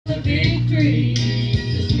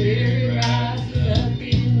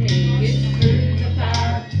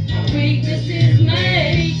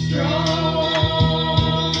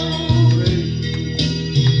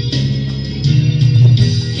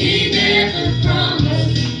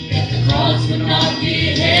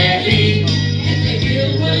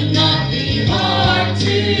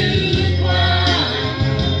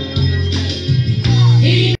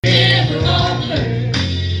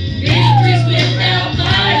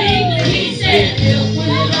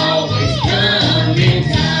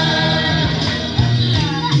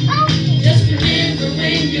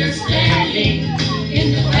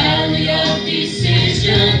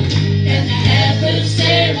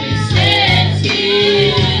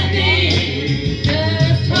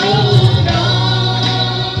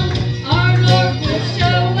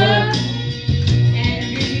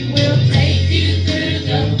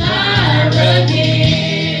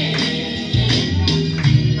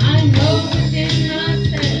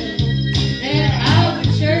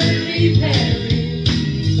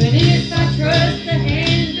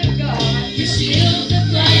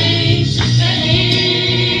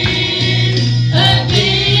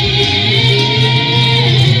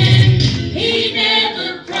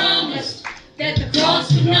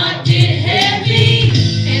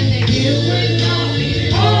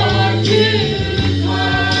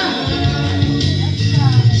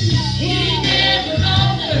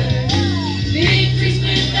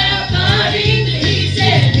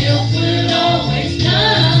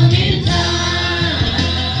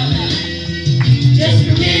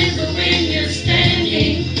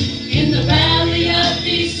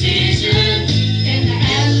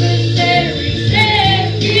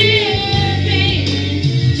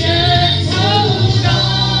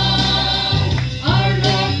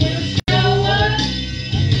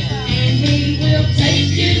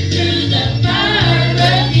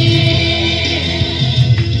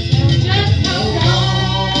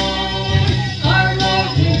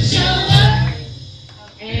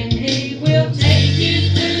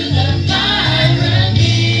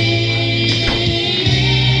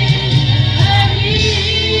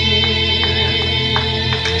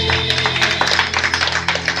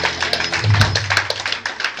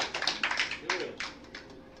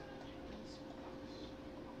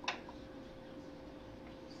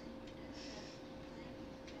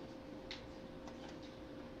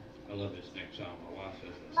I love this next song. My wife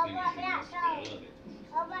says I sing it too much, but I love it.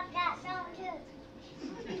 What about that song too?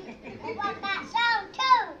 What about that song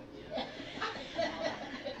too?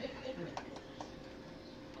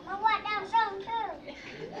 What about that song too?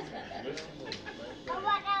 What about that song too? What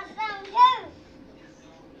about that song too?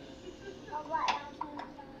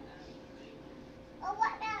 What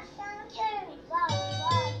about that song too? Wow,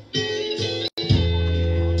 wow.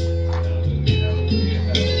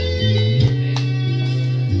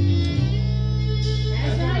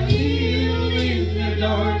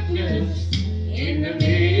 Darkness in the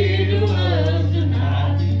middle of the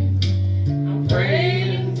night, I'm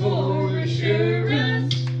praying for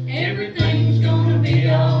assurance everything's gonna be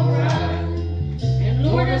alright. And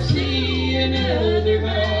Lord, I see another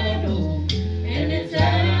battle, and it's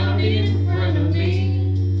out in front of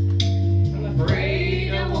me. I'm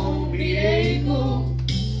afraid I won't be able,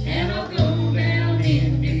 and I'll go down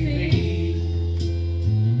in defeat.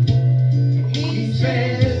 And he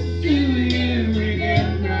said,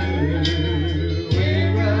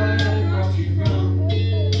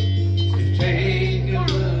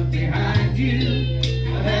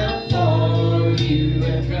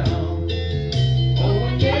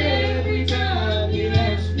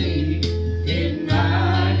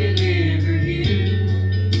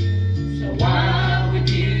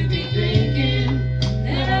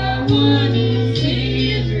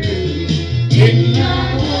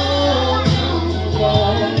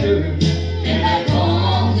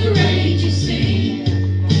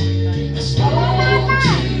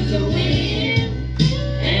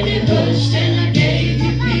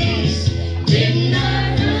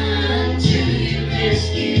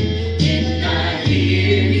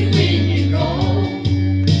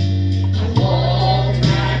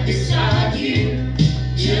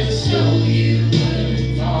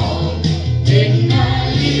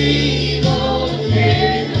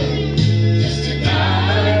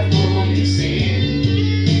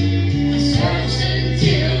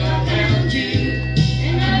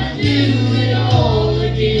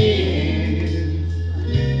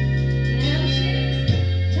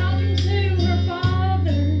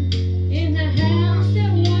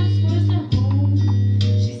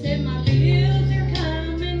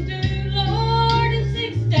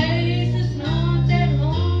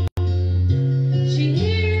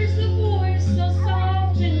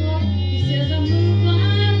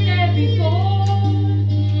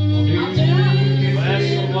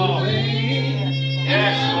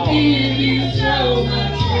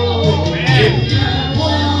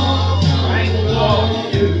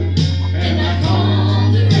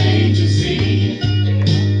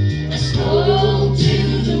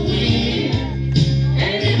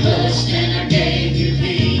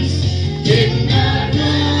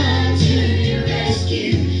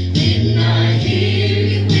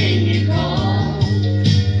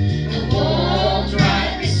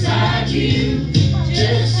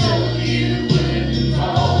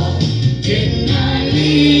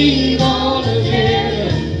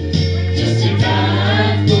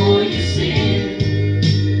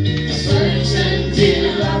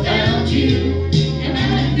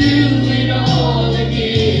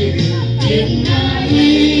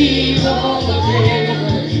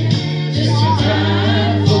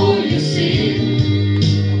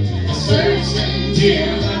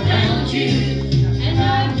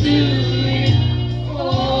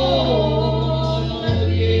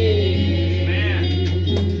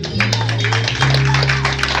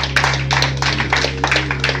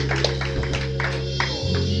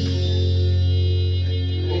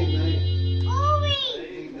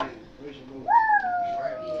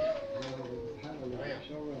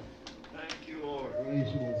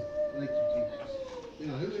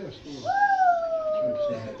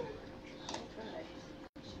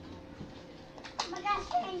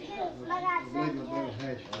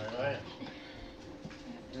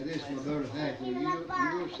 That is my brother Hank.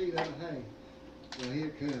 You're going to see that Hank. Well, here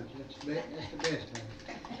it comes. That's the best Hank.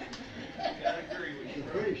 I agree with you. The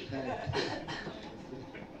first Hank.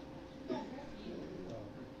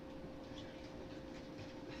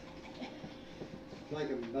 Like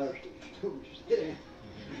a embarrassing story.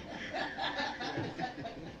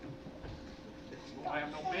 We'll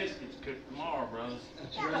have no biscuits cooked tomorrow, brothers.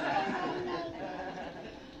 That's right.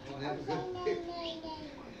 We'll have a good picture.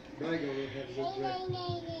 Brago will have a good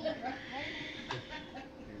drink.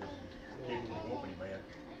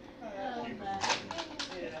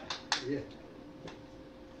 Yeah.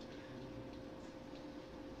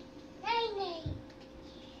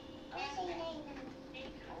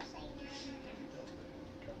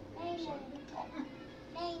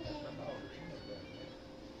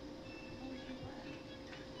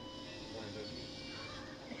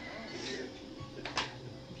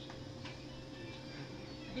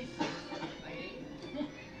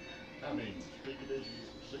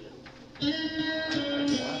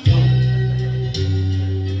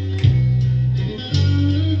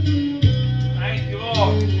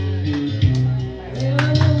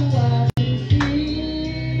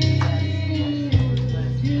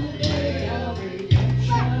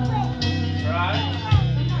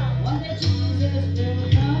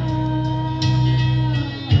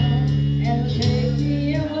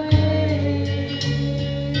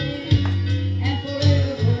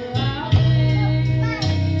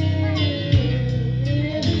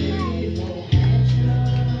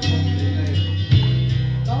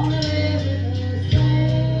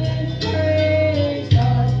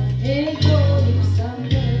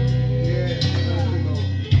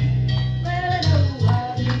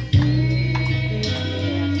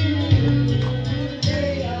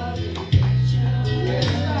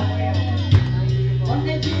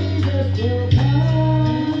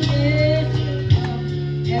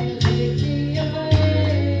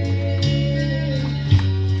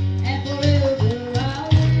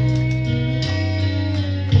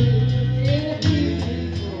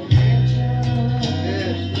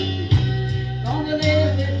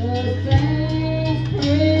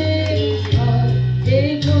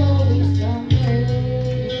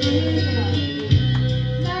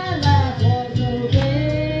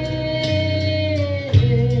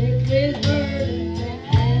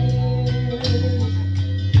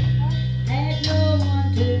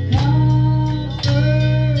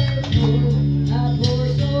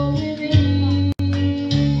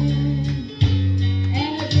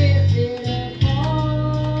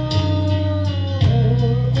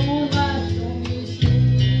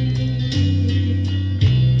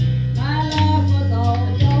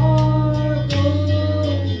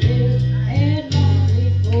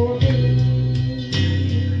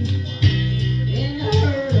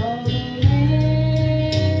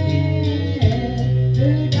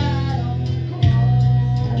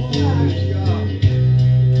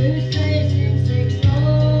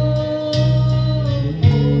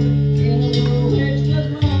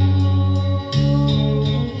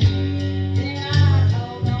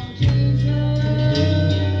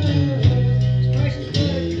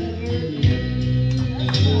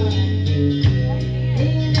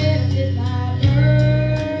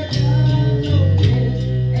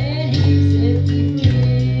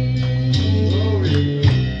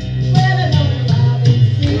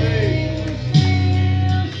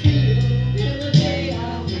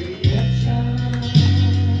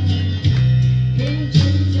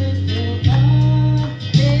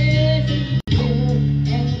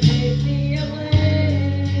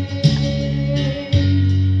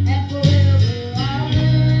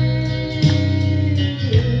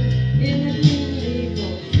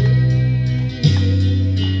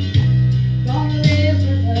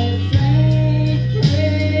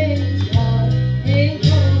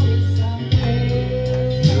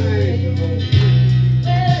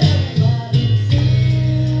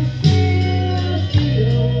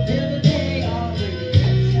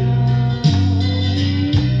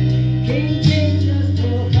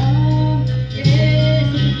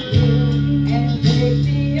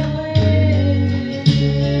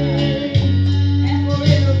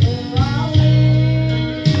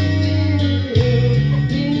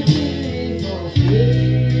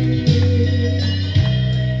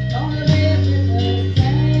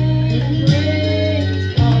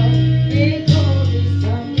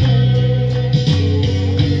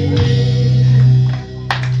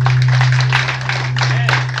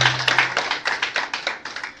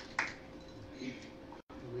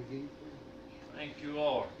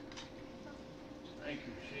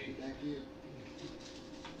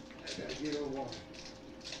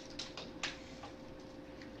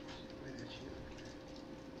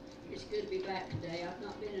 It's good to be back today. I've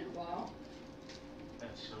not been in a while.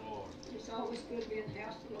 That's the Lord. It's always good to be in the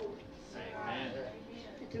house of the Lord. Amen.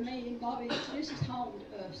 And to me, Bobby, this is home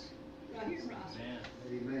to us, right here in Rice.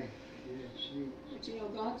 Amen. Yes. But you know,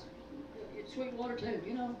 God's it's Sweetwater too.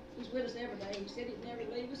 You know, He's with us every day. He said He'd never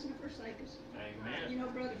leave us and forsake us. Amen. You know,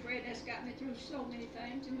 Brother Fred, that's got me through so many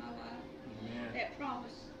things in my life. Amen. That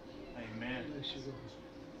promise. Amen. Bless you, Lord.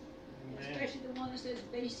 Amen. Especially the one that says,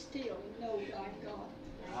 "Be still and know that I'm God."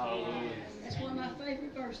 Hallelujah. That's one of my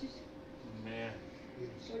favorite verses. Amen.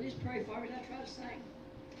 So just pray for it. I try to sing.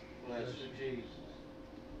 Bless you, Jesus.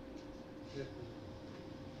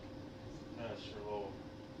 That's the Lord.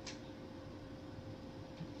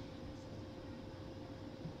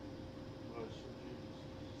 Bless you, Jesus.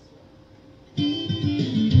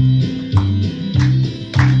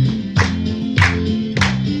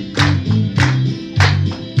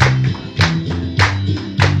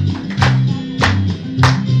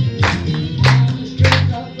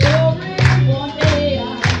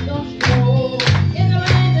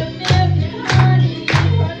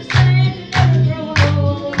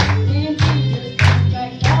 In Jesus'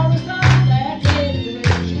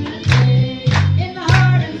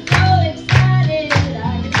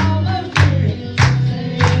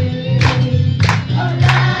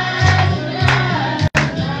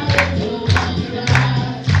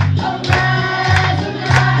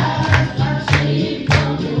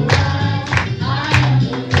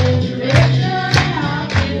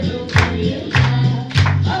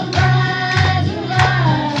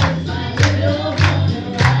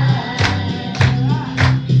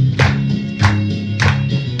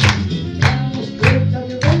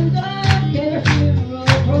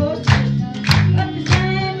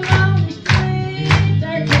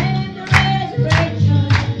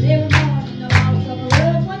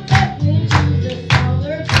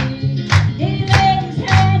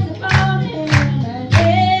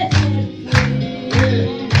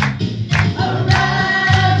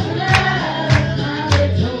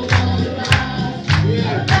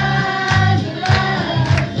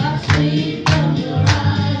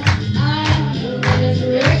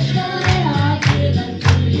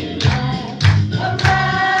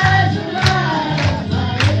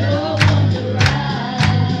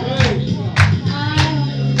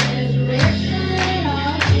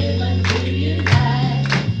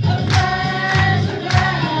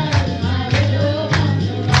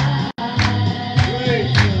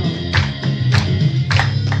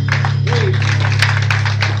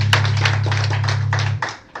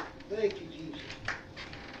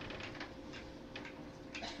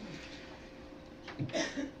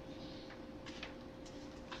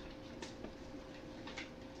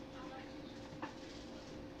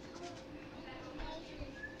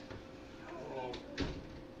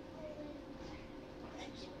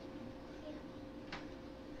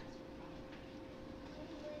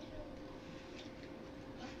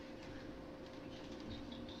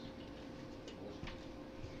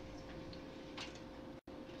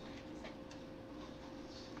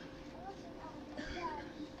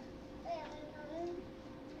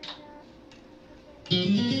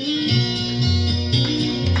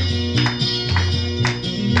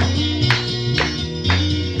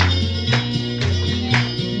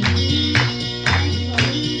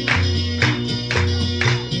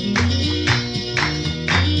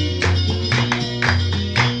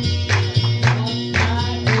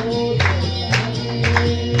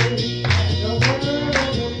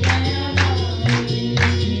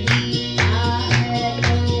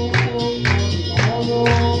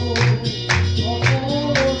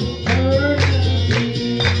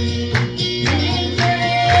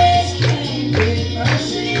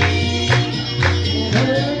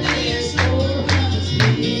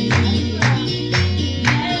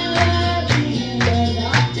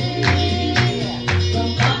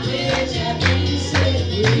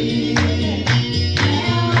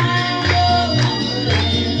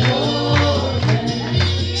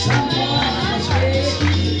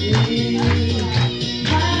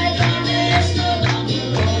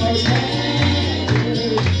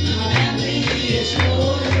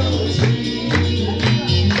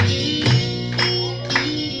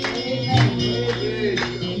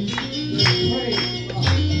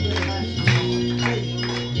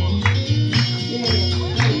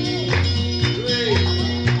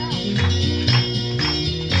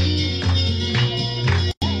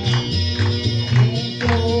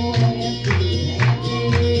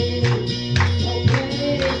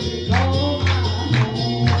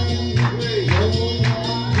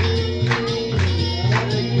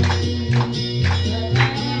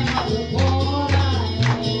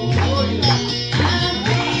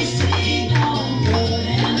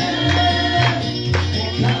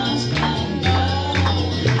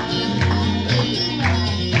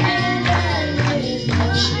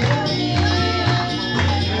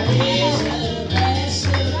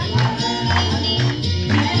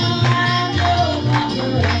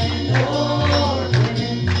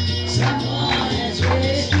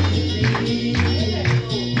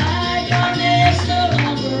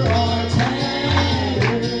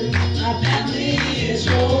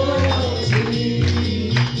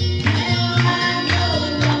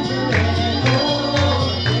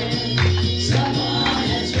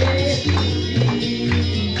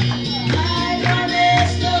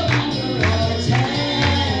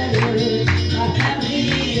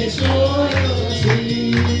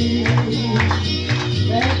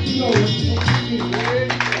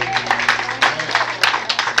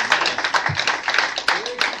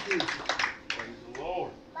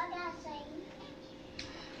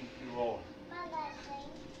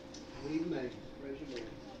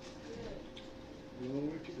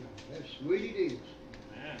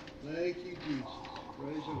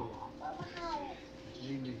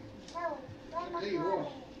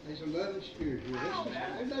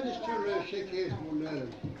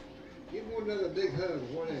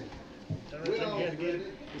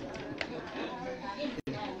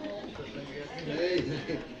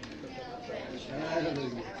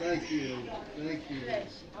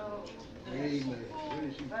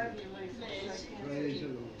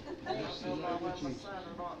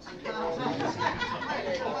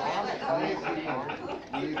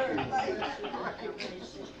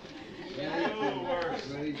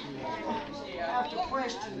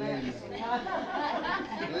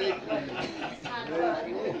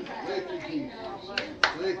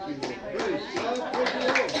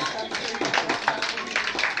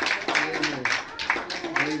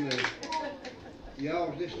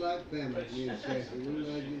 Y'all just like family, me and Kathy. We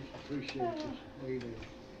love you, appreciate you. Amen.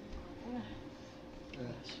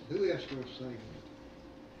 Who else going to sing?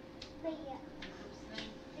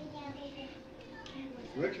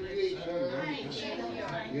 Richard, you ain't singing,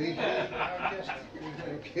 right? You ain't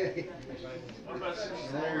singing? Okay. What about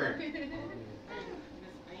Sister Mary?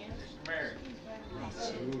 Sister Mary.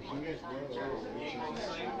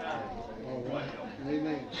 All right.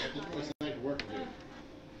 Amen. What's the night work with?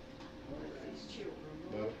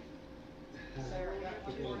 No.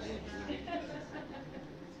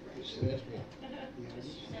 So that's me.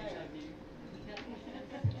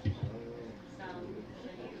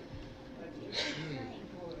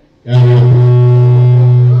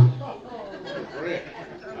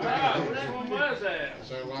 Which one was that?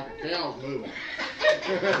 Sounds like a cow's moving.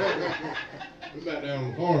 We're back down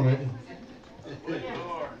on the farm, ain't we? We are. I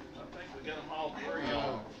think we got them all three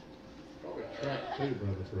on. Probably track 2,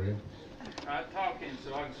 Brother Fred. All right, talking so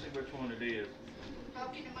I can see which one it is.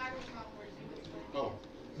 Oh.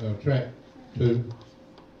 Track 2,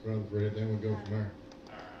 Brother Fred, then we go from there.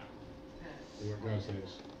 All right. See what God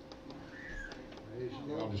says.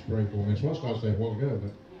 I'll just pray for me. It's what I said a while ago,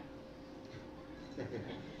 but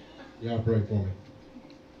y'all pray for me.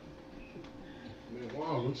 Been a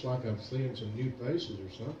while. Looks like I'm seeing some new faces or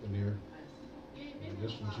something here.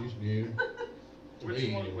 This one, she's new.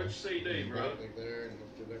 Which one? Which CD, bro? Back there and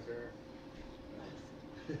up to back there.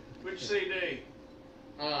 Which CD?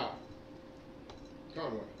 Conway.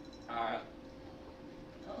 All right.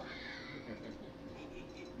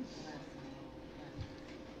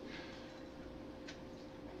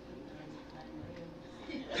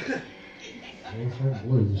 Ain't that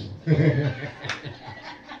blues.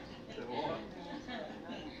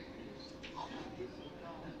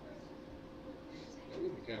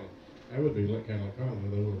 That would be like kind of like Conway,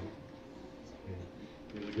 though, wouldn't it? Yeah.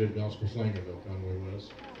 He was a good gospel singer, though, Conway was.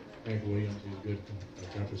 Hank Williams, he's a good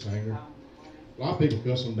country singer. A lot of people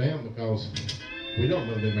cuss him down because we don't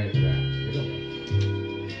know they made it right. We don't know.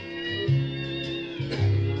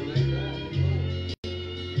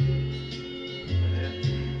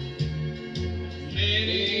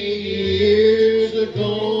 Many years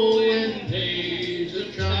ago in days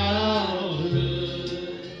of childhood,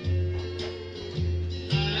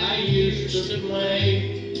 I used to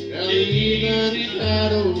play till the evening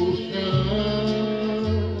shadows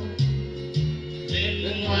come,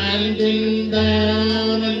 then winding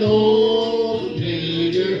down an old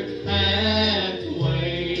familiar pathway.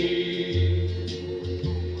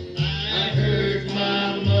 I heard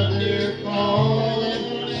my mother calling,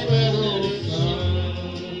 sweet old son,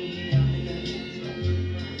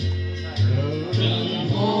 come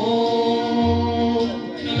home,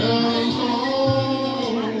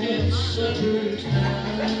 it's supper time.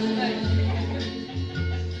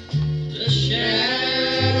 The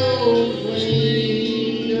shadows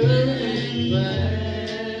lingering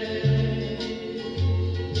back.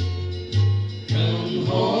 Come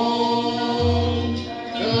home,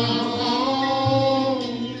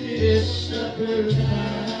 it's supper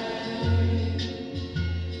time.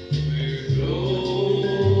 We're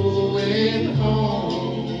going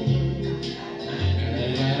home at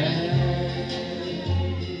last.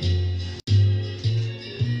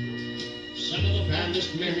 Some of the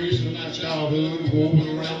fondest memories of my childhood are woven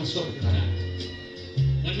around supper time.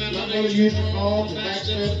 When my mother used to call the back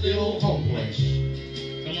steps of the old home place.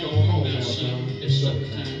 Come on home now, son, it's supper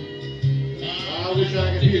time. I wish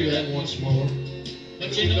I could hear that once more.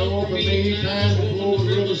 But you know, for me, time will flow with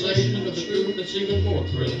realization of the truth that's even more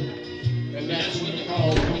thrilling. And that's when the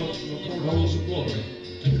call comes from the portholes of glory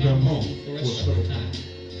to come home for it's supper time.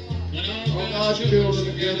 When all God's children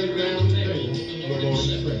are gathered around the table, the Lord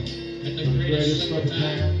himself, at the greatest supper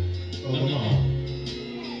time of them all.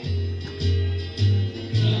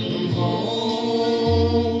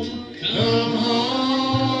 Come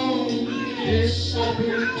home, it's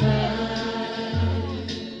supper time.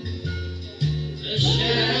 The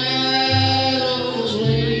shadows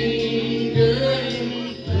linger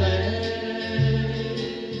in black.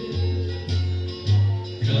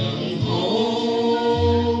 Come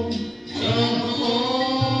home,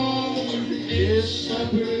 it's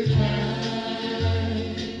supper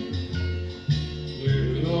time.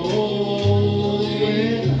 We're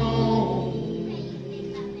going home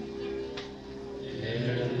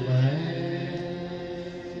at last.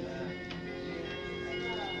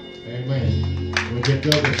 Amen. We'll get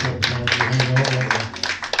double sometime.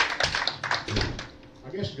 I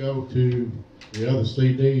guess go to the other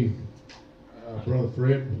CD, Brother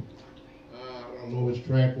Fred. I don't know if it's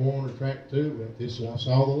track 1 or track 2, but this I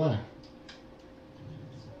Saw the Light.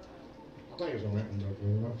 I think it's on that one, Brother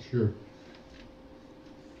Fred. I'm not sure.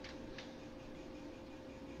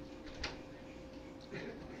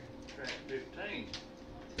 Track 15.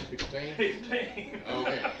 16? 15.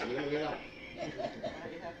 Okay. Yeah.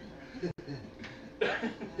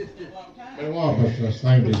 Been a while since I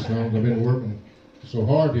sang these songs. I've been working so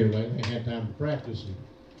hard here lately. I ain't had time to practice. And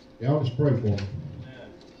y'all just pray for me.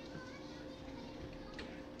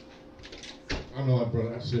 I know that brother,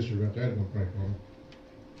 that sister right there is going to pray for me.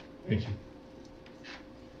 Ain't she?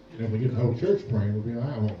 And if we get the whole church praying, we'll be all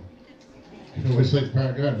right, won't we? We say the power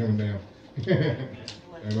of God coming down.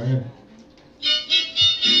 Amen.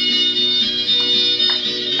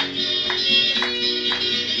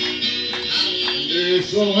 Under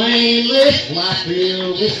so aimless, life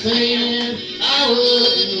filled with sin, I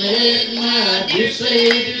wouldn't let my dear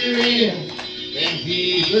Savior in. Then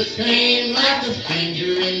Jesus came like a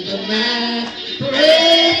stranger in the night.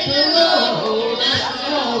 Praise the Lord, I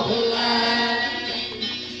saw the light.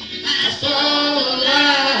 I saw the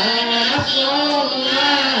light, I saw the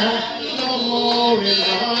light. No more in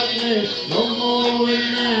darkness, no more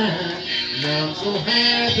in night. Now I'm so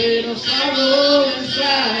happy, no sorrow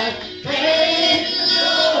inside. Praise the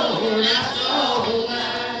Lord, I saw the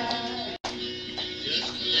light.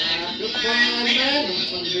 Just like the blind man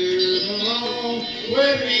under the law,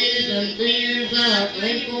 worries and fears I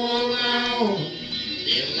think for long.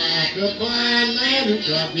 Just like a blind man who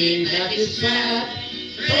God gave back his sight.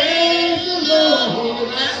 Praise the Lord,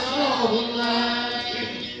 I saw the light.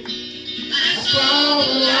 I saw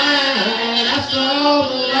the light, I saw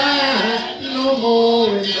the light. No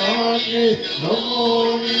more in darkness, no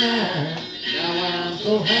more in night. Now I'm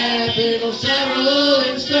so happy, no sorrow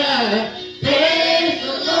inside. Praise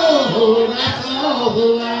the Lord, I saw the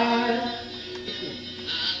light.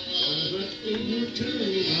 I was a too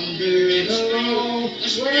under the law,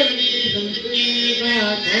 worries and fears I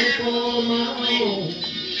think for my own.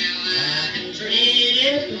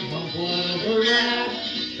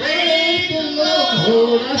 Praise the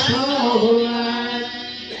Lord, I saw the light.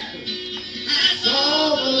 I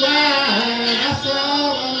saw the light, I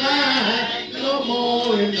saw the light. No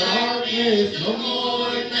more in darkness, no more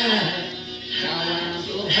in night. Now I'm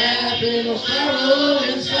so happy, no sorrow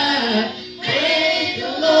inside. Praise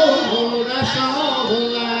the Lord, I saw the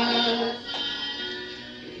light.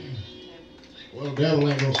 Well, the devil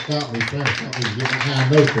ain't gonna stop me trying to stop me from getting high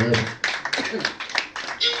notes forever.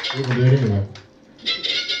 We're gonna do it anyway.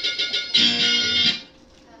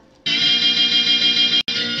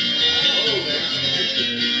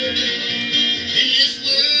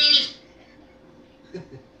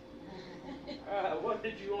 What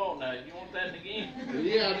did you want now? You want that again?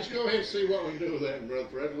 Yeah, just go ahead and see what we can do with that, Brother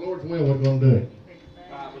Fred. The Lord's will, we're gonna do it.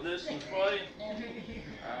 Alright, well this one's for you.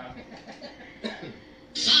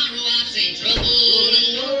 Sorrow, I've seen trouble and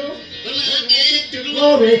woe, but when I get to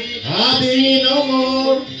Glory, I'll be no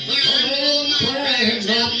more. where I know my prayers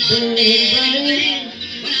have not been in vain.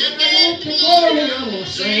 When I get To glory, I'm gonna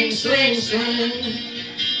sing, sing, sing.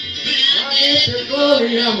 When I get to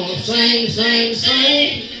glory, I'm gonna sing, sing,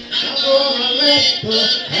 sing. I'm gonna let the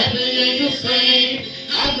happy angels sing.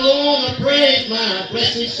 I'm gonna praise my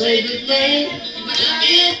blessed Savior's name. When I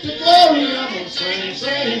get to glory, I'm gonna sing,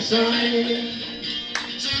 sing, sing.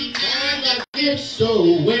 Sometimes I get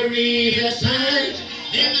so weary at times,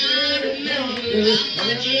 then I remember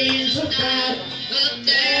my dreams of God. But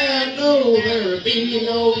there I know there'll be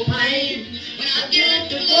no pain. When I get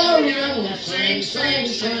to glory, I'm gonna sing, sing,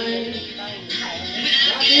 sing. When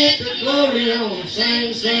I get to glory, I'm gonna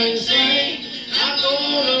sing, sing, sing. I'm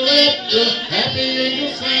gonna let the happy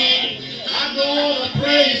angels sing. I'm gonna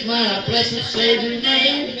praise my blessed Savior's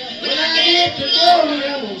name. When I get to glory,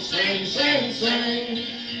 I'm gonna sing, sing, sing.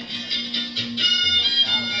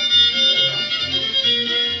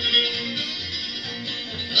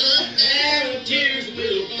 Up there the tears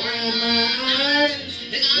will blind my eyes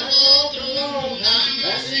as I walk along my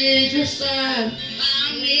passenger side.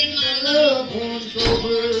 I need my loved ones over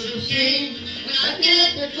the sea. When I get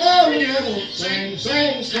the glory, I'm gonna sing,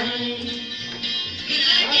 sing, sing. When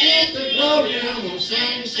I get the glory, I'm gonna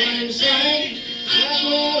sing, sing, sing. I'm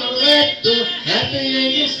gonna let the happy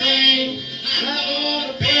angels sing. I'm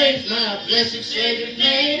gonna praise my blessed Savior's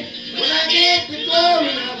name. When I get the glory,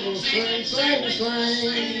 I'm gonna sing, sing,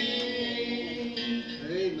 sing.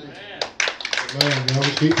 Amen. Man, y'all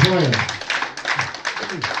just keep praying.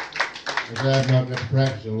 I've not got to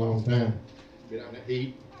practice in a long time. Get out in the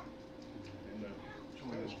heat and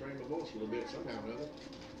trying to strain my voice a little bit somehow or another.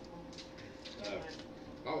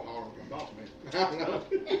 Holler from boss man. I don't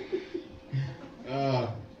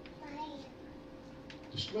know.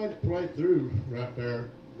 Just try to play through right there,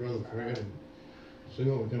 Brother Fred, and see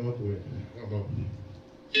what we come up with. I don't know.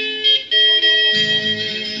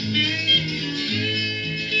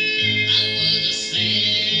 I was a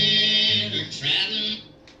sinner traveling.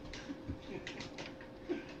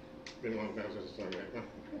 Been a long time since I sung that.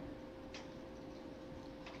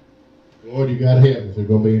 Lord, you got to help me. If there's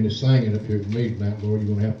going to be any singing up here with me tonight, Lord,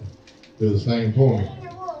 you're going to have to do the same for me. In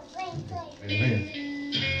the woods, sing, sing. Amen.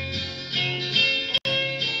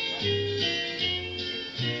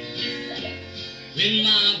 When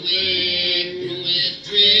my way groweth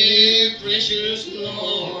drear, precious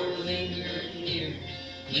Lord, linger near.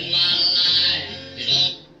 When my life is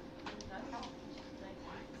all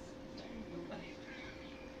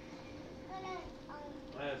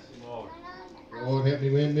That's some more. Lord,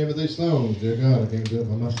 songs, dear God, I can't do it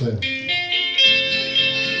by myself.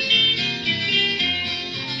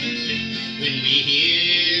 When we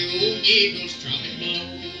hear old Gabriel's trumpet blow,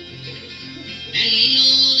 and we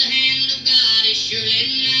know the hand of God is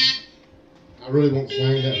surely nigh. I really won't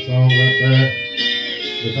sing that song right there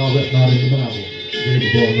because that's not in the Bible.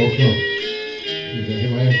 Gabriel blowing no trumpet. You say,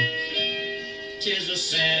 amen? 'Tis a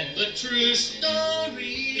sad but true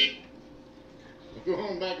story. Go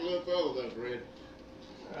on back a little further, though, Fred.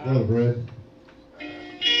 Brother Fred.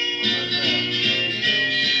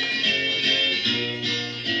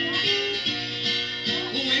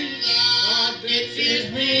 When God dips his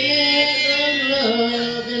hand of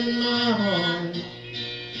love in my heart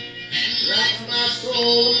and writes my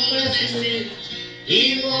soul a message he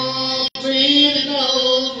wants me to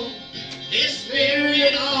know, His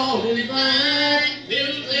Spirit all divine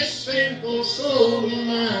fills this sinful soul of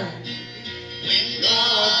mine. When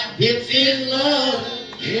God gives His love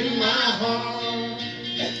in my heart,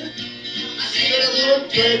 I said I would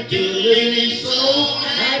take to living soul.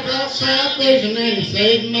 I brought salvation and He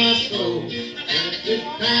saved my soul. And the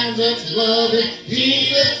times of love that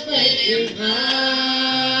Jesus makes me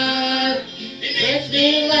cry. It makes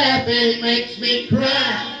me laugh and it makes me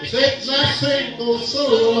cry. It sets my sinful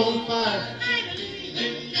soul on fire.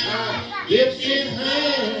 When God gives His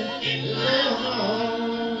hand in my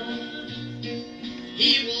heart,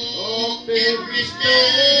 He walked every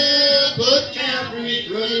step of Calvary's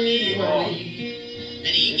running way, and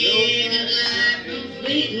He gave His life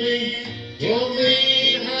completely for me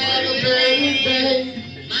to have a better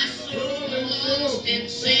day. My soul was lost in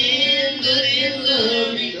sin, but in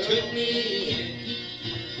love He took me in.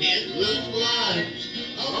 His blood washed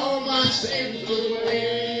all my sins away.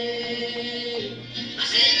 I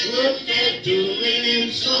said I looked back to a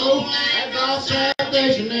living soul. I brought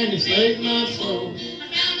salvation and He saved my soul. I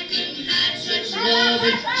found I couldn't hide such love,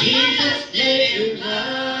 and Jesus made it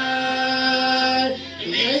right. It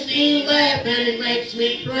makes me laugh and it makes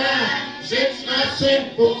me cry. Sets my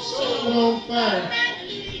sinful soul on fire.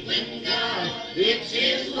 When God dips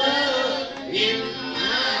His love in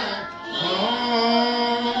my heart.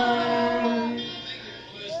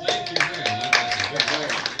 Thank you, man.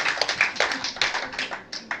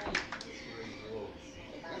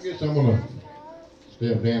 I guess I'm going to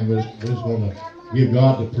step down, but just want to give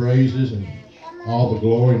God the praises and all the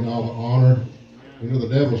glory and all the honor. You know, the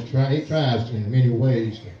devil's he tries in many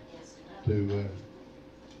ways to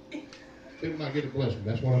people not get a blessing.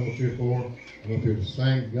 That's what I'm up here for. I'm up here to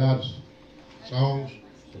sing God's songs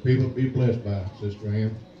for people to be blessed by, Sister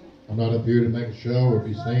Ann. I'm not up here to make a show or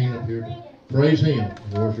be seen. I'm up here to praise Him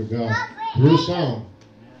and worship God through a song.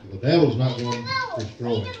 The devil's not going to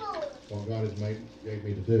destroy what God has gave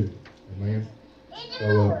me to do. Amen. So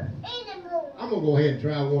I'm going to go ahead and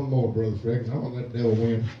try one more, Brother Fred. I'm going to let the devil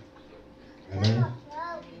win. Amen.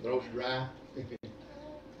 Throat dry.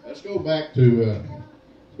 Let's go back to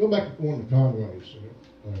one of the Conways.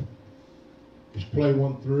 Just play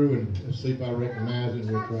one through and let's see if I recognize it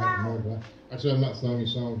and we'll try it tomorrow. I said I've not sung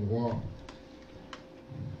these songs in a while.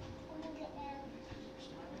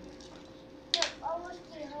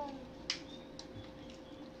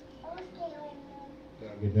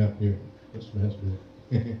 Get down here. Let's mess with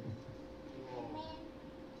it.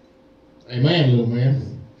 Amen, little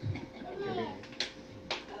man.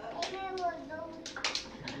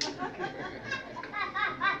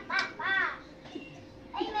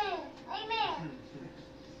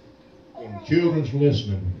 When the children's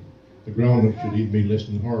listening, the grown-ups should even be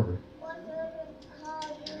listening harder.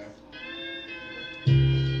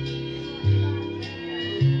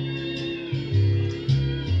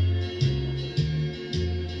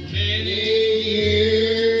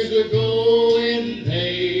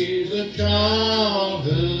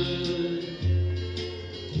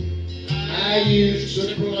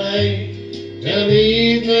 Till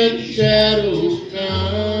evening shadows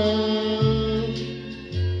come,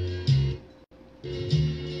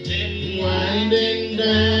 then winding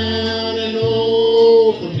down an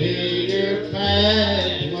old familiar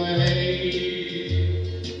pathway,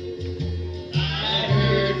 I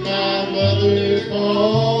heard my mother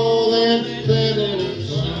call and said, "Oh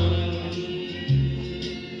son,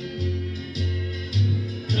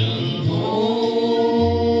 come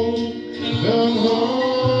home, come home.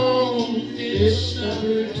 It's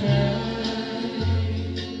supper time.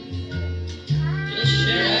 The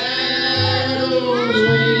shadows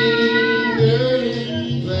linger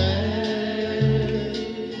back.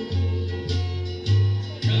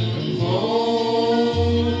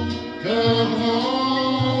 Come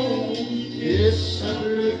home, it's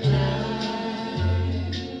supper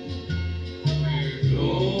time. We're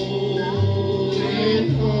going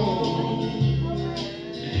home.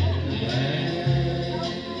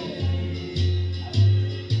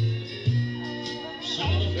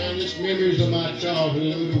 fondest memories of my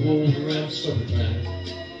childhood revolve around supper time.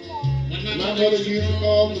 My mother used to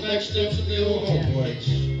call the back steps of the old home place.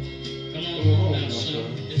 Come on home now,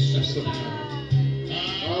 son. It's supper time.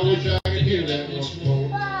 I wish I could hear that once more.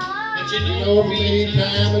 But you know, for me,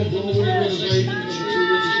 time is going with the realization of the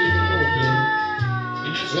true riches even more good.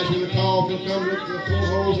 That's when the call can come up to the full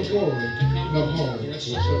halls of glory. Come home for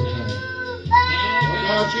supper time. When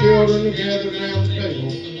God's children are gathered around the table,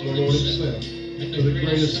 the Lord Himself, for the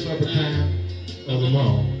greatest supper time of them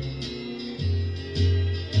all.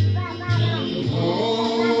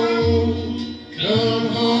 Come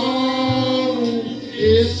home,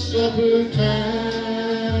 it's supper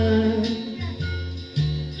time.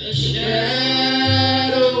 The shadows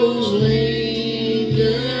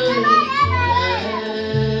linger fast.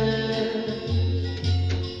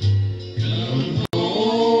 Come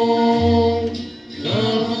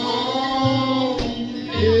home,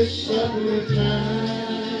 it's supper time.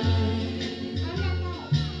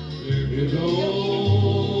 We're going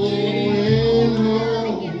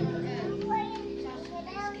home.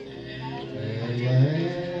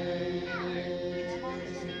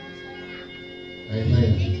 Amen.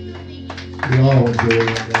 We all enjoy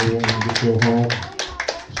that day when we get to go home.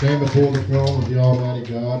 Stand before the throne of the Almighty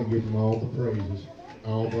God and give Him all the praises.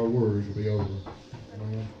 All of our worries will be over.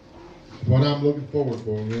 Amen. That's what I'm looking forward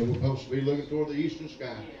for. You know, we're supposed to be looking toward the eastern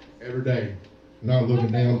sky every day. Not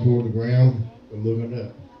looking down toward the ground, but looking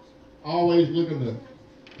up. Always looking up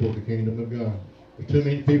toward the kingdom of God. There's too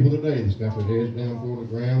many people today that's got their heads down toward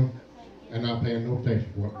the ground and not paying no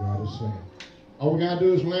attention to what God is saying. All we got to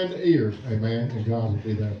do is lend the ears, amen, and God will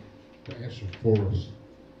be there to answer for us.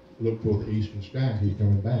 Look toward the eastern sky. He's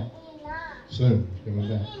coming back. Soon, He's coming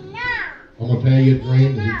back. I'm going to tell you a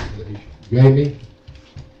dream that He gave me.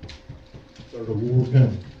 There's a war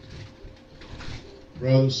coming.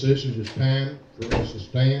 Brothers, sisters, it's time for us to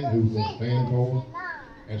stand, who will stand for,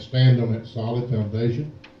 and stand on that solid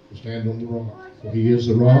foundation, to stand on the rock. For He is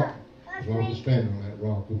the rock. As long as we stand on that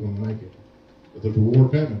rock, we're going to make it. But there's a war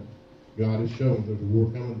coming. God is showing there's a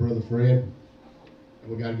war coming, Brother Fred.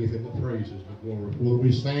 And we got to give Him the praises and the glory. Whether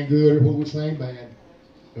we sing good or whether we sing bad,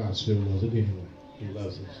 God still loves it anyway. He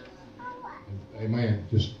loves us. And, amen.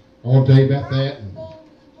 Just, I want to tell you about that and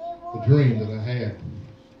the dream that I had.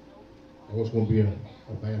 I was going to be a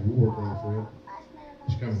bad war, Brother Fred.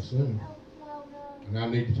 It's coming soon. And I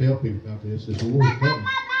need to tell people about this. This war is coming.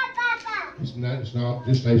 It's not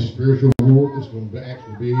just a spiritual war. It's going to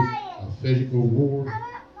actually be a physical war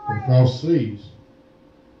from across seas.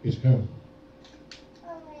 It's coming.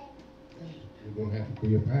 We're going to have to be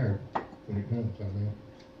prepared when it comes. Amen.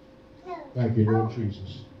 Thank you, Lord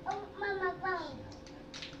Jesus.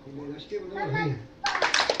 Amen. Let's give another hand.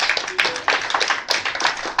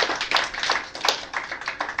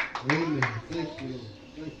 Amen. Thank you, Lord.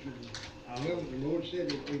 Thank you, Lord. Well, the Lord said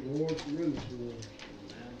there'd be wars and rumors of wars.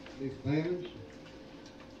 There'd be famines,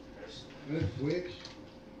 earthquakes,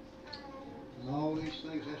 and all these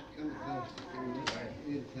things has to come to pass before the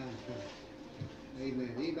end time comes.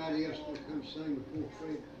 Amen. Anybody else want to come sing before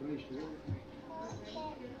Fred praise the Lord?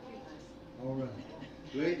 All right.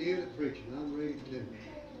 Ready to hear the preaching. I'm ready to do it.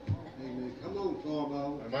 Amen. Come on,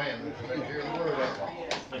 Clawball. Amen. Let's hear the word.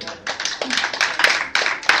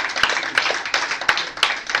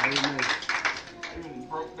 Amen. Even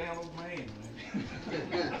broke down old man.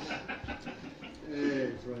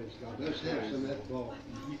 Hey, praise God. Let's have some of that ball.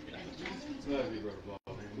 Love you, Brother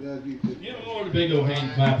Bob. Love you too. Give the Lord a big old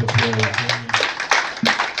hand clap of praise.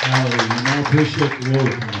 Hallelujah. And I appreciate the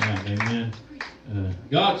Lord tonight. Amen.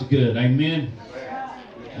 God's good. Amen.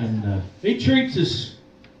 And He treats us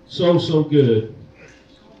so good.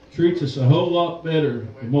 Treats us a whole lot better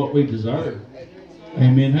than what we deserve.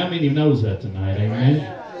 Amen. How many knows that tonight?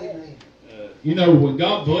 Amen. You know, when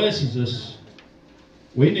God blesses us,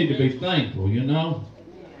 we need to be thankful, you know.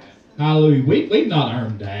 Hallelujah. We've not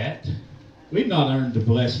earned that. We've not earned the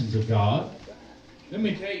blessings of God. Let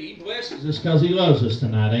me tell you, He blesses us because He loves us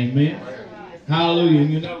tonight. Amen. Hallelujah.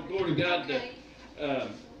 And you know, glory to God,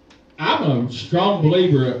 I'm a strong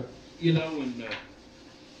believer, you know, in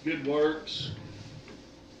good works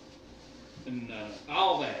and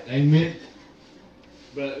all that. Amen.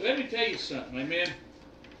 But let me tell you something. Amen.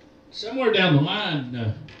 Somewhere down the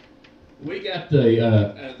line, we got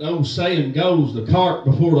the old saying goes, the cart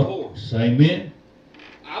before the horse. Amen.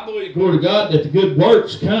 I believe, glory to God, that the good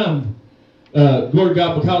works come, glory to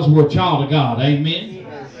God, because we're a child of God. Amen.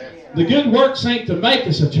 The good works ain't to make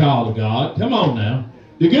us a child of God. Come on now.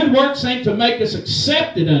 The good works ain't to make us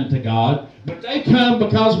accepted unto God, but they come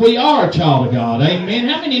because we are a child of God. Amen.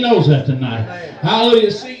 How many knows that tonight?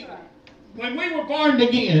 Hallelujah. See, when we were born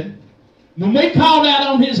again, When we called out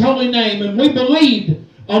on His holy name and we believed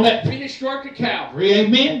on that finished work of Calvary,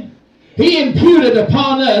 amen, He imputed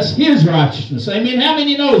upon us His righteousness. Amen. How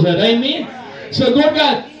many knows that? Amen. So Lord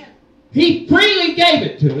God, He freely gave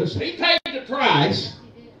it to us. He paid the price.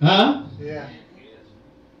 Huh? Yeah.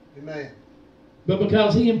 Amen. But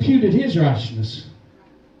because He imputed His righteousness,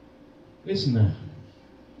 listen now,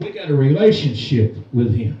 we got a relationship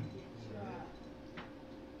with Him.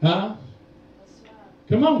 Huh?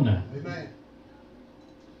 Come on now. Amen.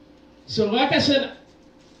 So like I said,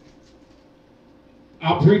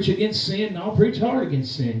 I'll preach against sin, and I'll preach hard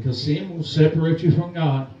against sin, because sin will separate you from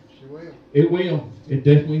God. She will. It will. It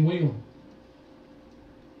definitely will.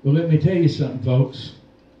 But let me tell you something, folks.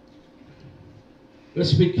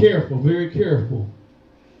 Let's be careful, very careful,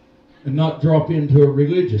 and not drop into a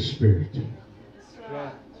religious spirit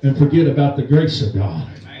Right. and forget about the grace of God.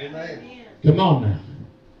 Amen. Come on now.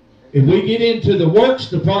 If we get into the works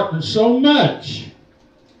department so much,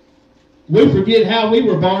 we forget how we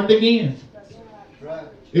were born again. Right.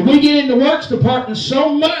 If we get into the works department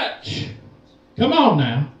so much, come on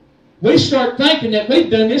now, we start thinking that we've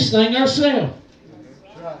done this thing ourselves.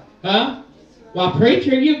 Right. Huh? Well,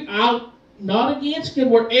 preacher, I'm not against good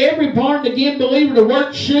work. Every born again believer, the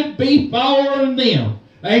work should be following them.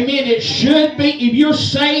 Amen. It should be, if you're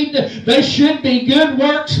saved, they should be good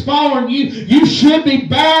works following you. You should be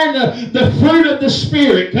bearing the fruit of the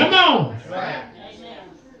Spirit. Come on. Right.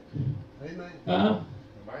 Amen.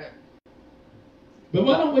 But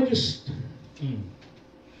why don't we just...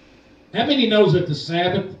 How many knows that the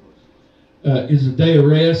Sabbath is a day of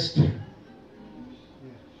rest?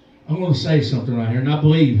 I'm going to say something right here, and I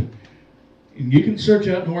believe, and you can search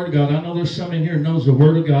out in the Word of God. I know there's some in here who knows the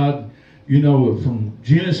Word of God, you know, from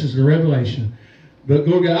Genesis to Revelation. But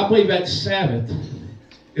go, God, I believe that Sabbath,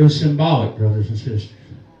 it was symbolic, brothers and sisters.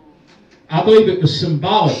 I believe it was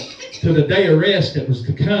symbolic to the day of rest that was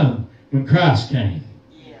to come when Christ came.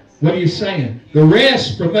 What are you saying? The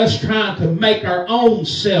rest from us trying to make our own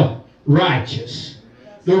self righteous.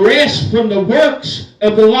 The rest from the works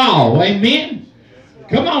of the law. Amen?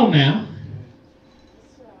 Come on now.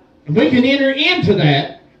 And we can enter into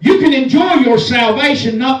that. You can enjoy your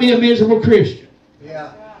salvation, not be a miserable Christian.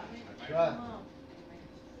 Yeah. That's right.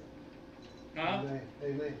 Huh? Amen.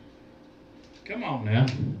 Amen. Come on now.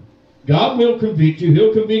 God will convict you.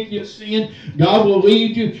 He'll convict you of sin. God will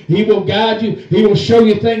lead you. He will guide you. He will show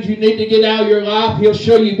you things you need to get out of your life. He'll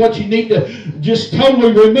show you what you need to just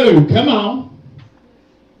totally remove. Come on.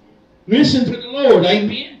 Listen to the Lord.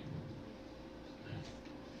 Amen.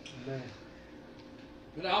 Amen.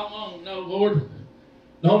 But I want to know, Lord,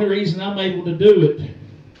 the only reason I'm able to do it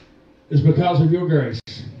is because of your grace.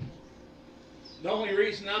 The only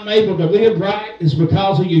reason I'm able to live right is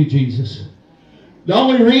because of you, Jesus. The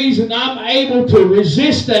only reason I'm able to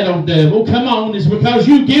resist that old devil, come on, is because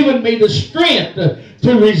you've given me the strength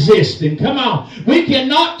to resist him. Come on. We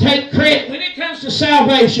cannot take credit. When it comes to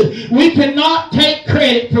salvation, we cannot take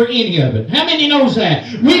credit for any of it. How many knows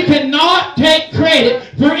that? We cannot take credit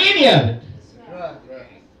for any of it. Right.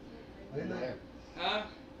 Amen. Huh?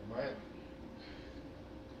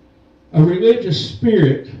 A religious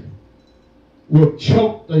spirit will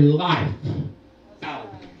choke the life out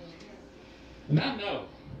of you. And I know,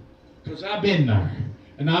 because I've been there,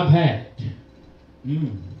 and I've had it.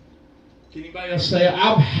 Can anybody else say,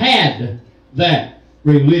 I've had that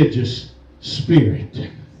religious spirit?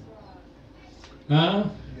 Huh?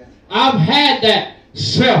 I've had that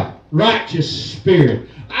self-righteous spirit.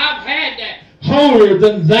 I've had that holier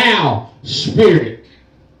than thou spirit.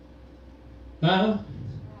 Huh?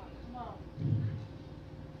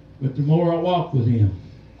 But the more I walk with Him,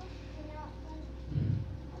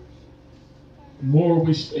 the more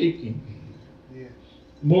we seek Him, Yes.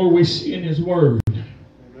 the more we see in His Word,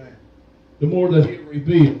 Amen. the more that He'll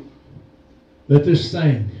reveal that this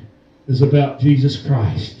thing is about Jesus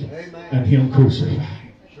Christ Amen. and Him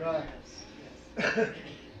crucified. That's right.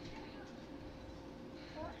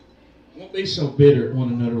 Won't be so bitter at one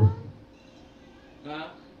another.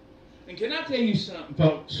 And can I tell you something,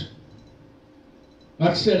 folks? Like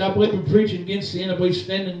I said, I believe in preaching against sin. I believe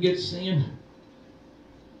standing against sin.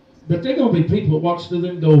 But there are going to be people that walks through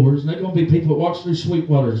them doors, and there are going to be people that walks through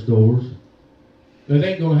Sweetwater's doors that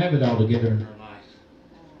ain't going to have it all together in their life.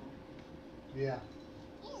 Yeah.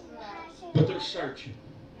 But they're searching.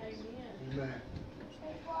 Amen.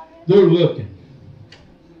 They're looking.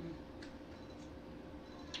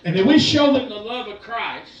 And if we show them the love of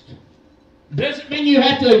Christ, doesn't mean you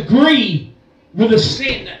have to agree with the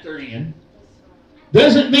sin that they're in.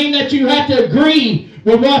 Doesn't mean that you have to agree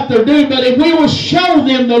with what they're doing. But if we will show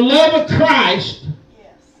them the love of Christ,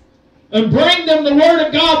 and bring them the Word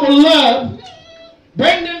of God with love,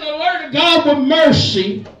 bring them the Word of God with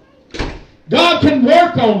mercy, God can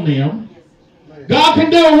work on them. God can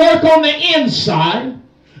do a work on the inside,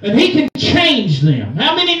 and He can change them.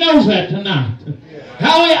 How many knows that tonight?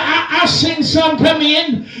 Hallelujah. I've seen some come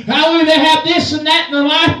in. Hallelujah. They have this and that in their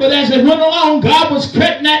life, but as they went along, God was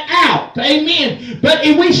cutting that out. Amen. But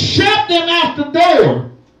if we shut them out the door,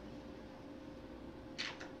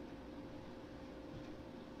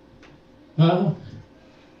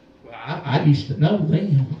 I used to know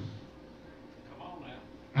them. Come on now.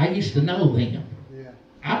 I used to know them. Yeah.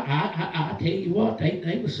 I tell you what,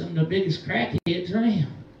 they were some of the biggest crackheads around.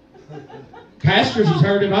 Pastors has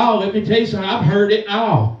heard it all. Let me tell you something. I've heard it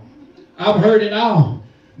all. I've heard it all.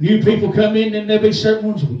 New people come in and there'll be certain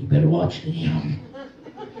ones, well, you better watch them.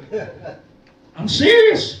 I'm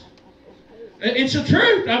serious. It's the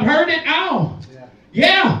truth. I've heard it all.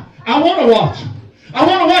 Yeah, I want to watch them. I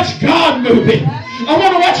want to watch God move it. I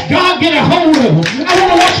want to watch God get a hold of them. I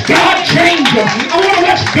want to watch God change them. I want to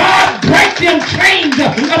watch God break them chains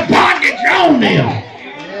of bondage on them.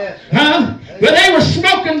 Huh? But they were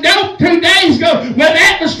smoking dope 2 days ago. Well,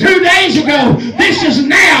 that was 2 days ago. This is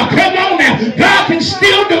now. Come on now. God can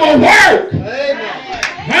still do a work.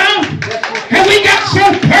 Huh? Have we got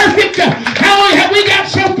so perfect? Have we got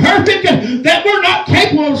so perfect that we're not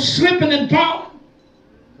capable of slipping and falling?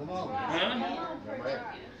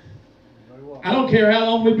 I don't care how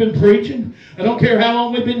long we've been preaching. I don't care how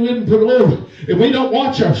long we've been living for the Lord. If we don't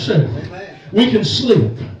watch ourselves, we can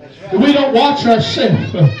slip. If we don't watch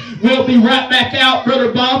ourselves, we'll be right back out,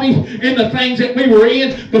 Brother Bobby, in the things that we were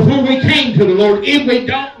in before we came to the Lord. If we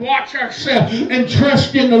don't watch ourselves and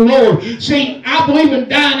trust in the Lord. See, I believe in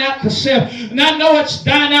dying out to self. And I know it's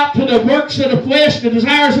dying out to the works of the flesh, the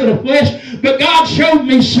desires of the flesh. But God showed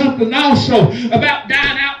me something also about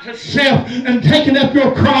dying out to self and taking up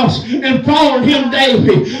your cross and following Him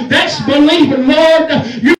daily. That's believing, Lord,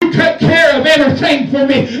 You took care of everything for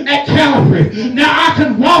me at Calvary. Now I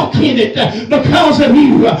can walk in it because of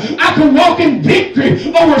You. I can walk in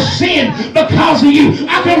victory over sin because of You.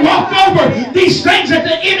 I can walk over these things that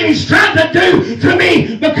the enemy's trying to do to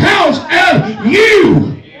me because of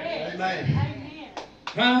You.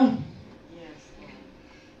 Huh?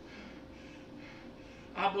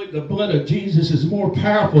 I believe the blood of Jesus is more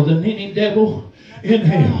powerful than any devil in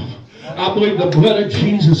hell. I believe the blood of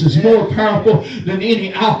Jesus is more powerful than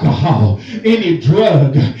any alcohol, any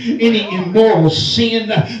drug, any immoral sin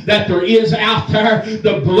that there is out there.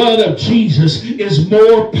 The blood of Jesus is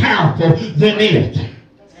more powerful than it.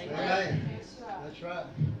 That's right.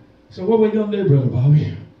 So what are we going to do, Brother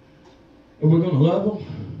Bobby? Are we going to love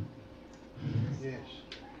them? Yes.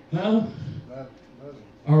 Huh? Love.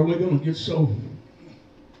 Or are we going to get so...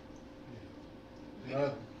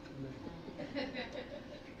 Love.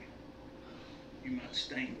 You might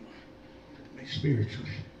stain me spiritually.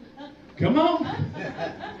 Come on.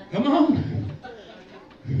 Come on.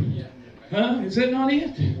 Huh? Is that not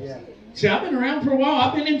it? Yeah. See, I've been around for a while.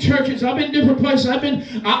 I've been in churches. I've been different places. I've been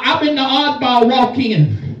the oddball walk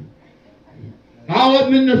in. All of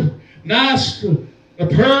them in the nice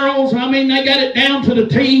apparels. I mean, they got it down to the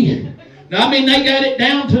T. I mean, they got it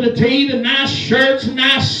down to the T, the nice shirts,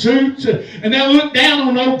 nice suits, and they look down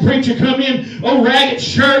on an old preacher come in, old ragged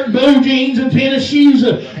shirt, blue jeans, and tennis shoes.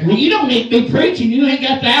 Well, you don't need to be preaching. You ain't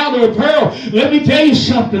got the outer apparel. Let me tell you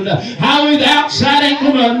something. Hallelujah, the outside ain't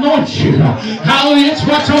going to anoint you. Hallelujah, it's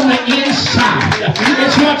what's on the inside.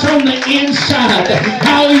 It's what's on the inside.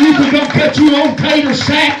 Hallelujah, you can go cut your old tater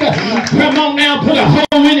sack. Come on now, put a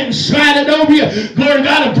hole in it and slide it over you. Glory to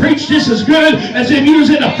God, and preach this as good as if you was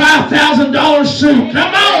in a $5,000 suit.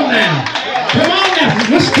 Come on now. Come on now.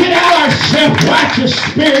 Let's get out our self-righteous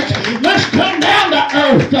spirits. Let's come down to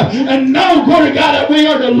earth and know, glory to God, that we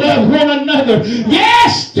are to love one another.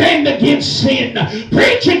 Yes, stand against sin.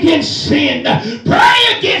 Preach against sin.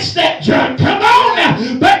 Pray against that junk. Come on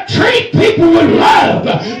now. But treat people with love.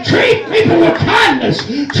 Treat people with kindness.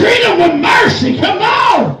 Treat them with mercy. Come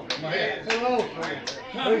on.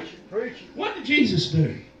 Preach. What did Jesus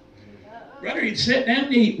do? Brother, he'd sit down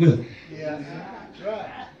and eat with them. Yeah, that's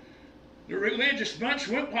right. The religious bunch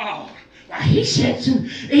went wild. Why, he sits and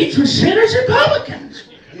eats with sinners and publicans.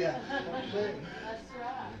 Yeah.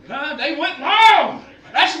 They went wild.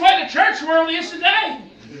 That's the way the church world is today.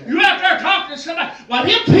 You out there talking to somebody, well,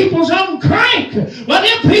 them people's on crank. Well,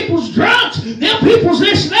 them people's drunks. Them people's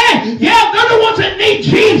this and that. Yeah, they're the ones that need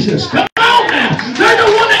Jesus. Come on now. They're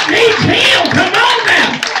the one that needs Him. Come on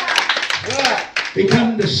now. Right. He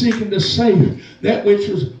come to seek and to save that which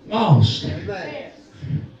was lost. Amen.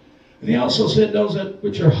 And he also said those that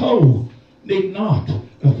which are whole need not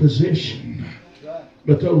a physician.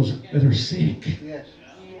 but those that are sick. Yes.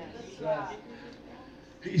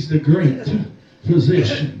 He's the great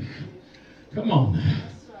physician. Come on now.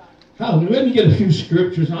 Hallelujah. Let me get a few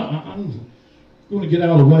scriptures. I'm going to get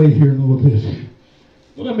out of the way here in a little bit.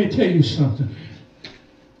 Well, let me tell you something.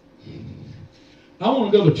 I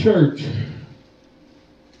want to go to church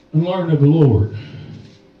and learn of the Lord.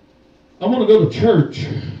 I want to go to church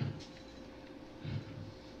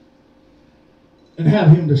and have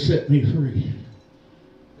Him to set me free.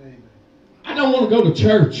 Amen. I don't want to go to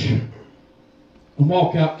church and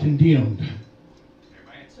walk out condemned.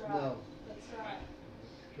 No. That's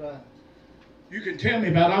right. You can tell me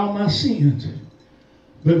about all my sins,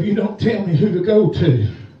 but if you don't tell me who to go to,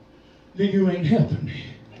 then you ain't helping me.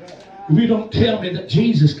 If you don't tell me that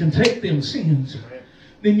Jesus can take them sins,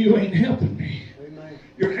 then you ain't helping me. Amen.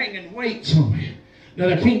 You're hanging weights on me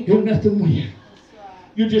that I can't do nothing with.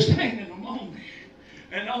 You're just hanging them on me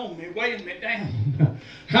and on me, weighing me down.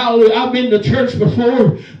 Hallelujah. I've been to church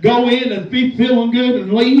before, go in and be feeling good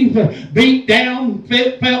and leave, beat down,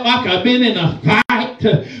 felt like I've been in a fight,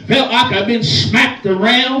 felt like I've been smacked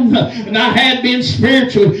around, and I had been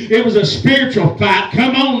spiritual. It was a spiritual fight.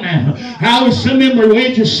 Come on now. How is some of them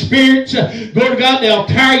religious spirits, Lord God, they'll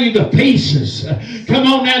tear you to pieces. Come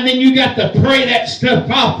on now, and then you got to pray that stuff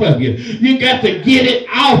off of you. You got to get it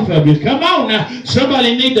off of you. Come on now.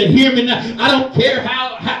 Somebody need to hear me now. I don't care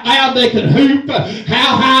how loud they can hoop,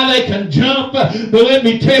 how high they can jump, but let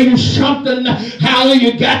me tell you something.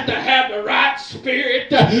 Hallelujah, you got to have the right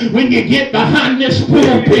spirit when you get behind this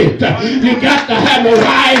pulpit. You got to have the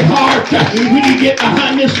right heart when you get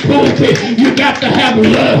behind this pulpit. You got to have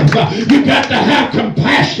love. You got to have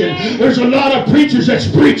compassion. There's a lot of preachers that's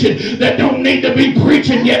preaching that don't need to be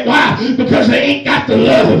preaching yet. Why? Because they ain't got the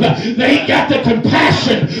love. They ain't got the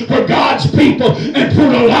compassion for God's people and for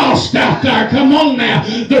the lost out there. Come on now.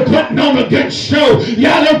 They're putting on a good show.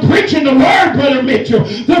 Yeah, they're preaching the word, Brother Mitchell.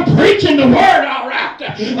 They're preaching the word, all right.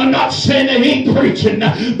 I'm not saying they ain't preaching,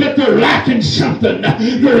 but they're lacking something.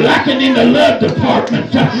 They're lacking in the love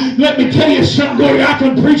department. Let me tell you something, Glory. I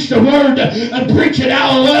can preach the word and preach it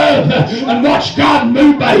out of love and watch God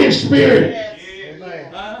move by His Spirit.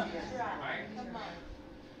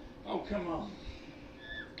 Oh, come on.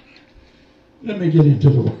 Let me get into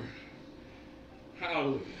the word.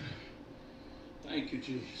 Hallelujah. Thank you,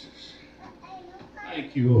 Jesus.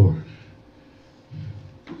 Thank you, Lord.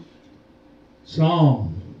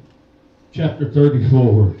 Psalm chapter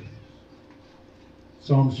 34.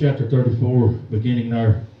 Psalms chapter 34, beginning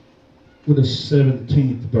there with the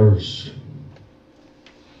 17th verse.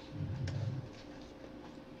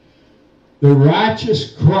 The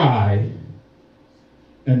righteous cry,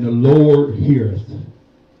 and the Lord heareth,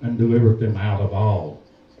 and delivereth them out of all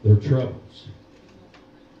their troubles.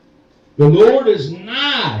 The Lord is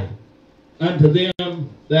nigh unto them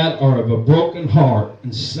that are of a broken heart,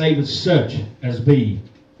 and saveth such as be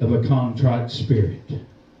of a contrite spirit.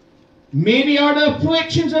 Many are the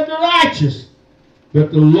afflictions of the righteous,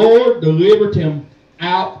 but the Lord delivered him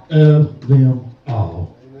out of them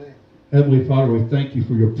all. Amen. Heavenly Father, we thank you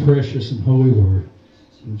for your precious and holy word.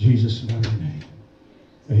 In Jesus' mighty name,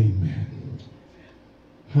 amen.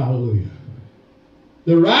 Hallelujah.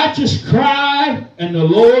 The righteous cry, and the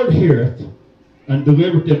Lord heareth, and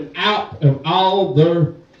delivered them out of all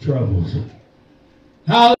their troubles.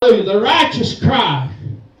 Hallelujah. The righteous cry.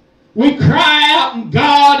 We cry out and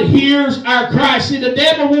God hears our cry. See, the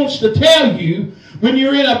devil wants to tell you when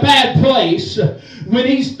you're in a bad place, when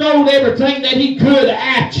he's thrown everything that he could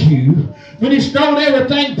at you, when he's thrown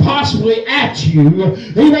everything possibly at you,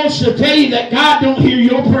 he wants to tell you that God don't hear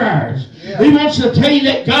your prayers. Yeah. He wants to tell you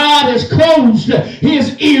that God has closed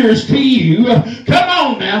His ears to you. Come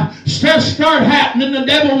on now. Stuff start happening. The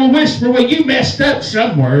devil will whisper, well, you messed up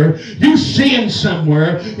somewhere. You sinned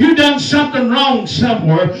somewhere. You done something wrong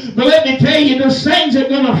somewhere. But let me tell you, there's things that are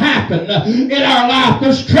going to happen in our life.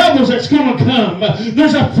 There's troubles that's going to come.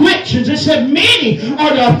 There's afflictions. It said many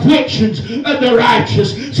are the afflictions of the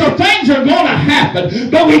righteous. So things are going to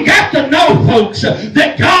happen. But we got to know, folks,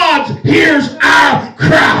 that God hears our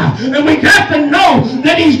cry. And we got to know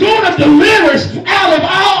that He's going to deliver us out of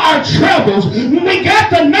all our troubles. We got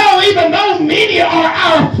to know, even though many are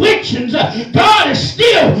our afflictions, God is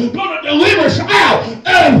still going to deliver us out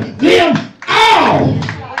of them all.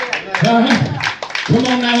 Come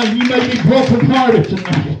on now, you may be brokenhearted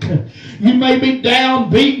tonight. You may be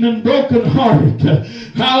down, beaten, and brokenhearted.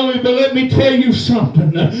 Hallelujah, but let me tell you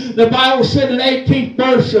something. The Bible said in the 18th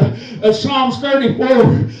verse of Psalms 34,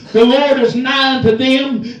 the Lord is nigh unto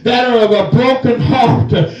them that are of a broken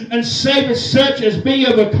heart, and saveth such as be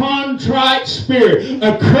of a contrite spirit,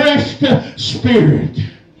 a crushed spirit.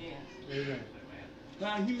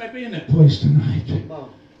 Now, you may be in that place tonight. Come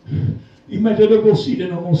on. You may see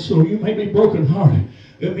it almost so. You may be brokenhearted.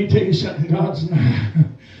 Let me tell you something. God's nigh.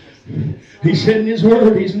 He said in His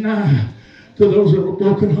Word, He's nigh to those that are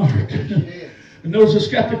broken heart. And those that's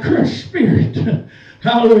got the crushed spirit.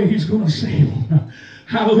 Hallelujah, He's going to save them.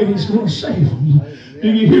 Hallelujah, He's going to save them.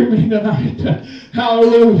 Do you hear me tonight?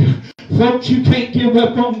 Hallelujah. Folks, you can't give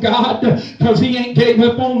up on God because He ain't gave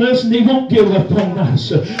up on us and He won't give up on us.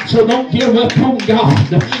 So don't give up on God.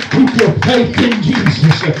 Keep your faith in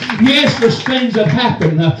Jesus. Yes, there's things that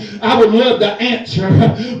happen. I would love to answer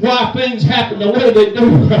why things happen the way they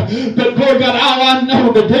do. But Lord God, all I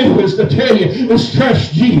know to do is to tell you is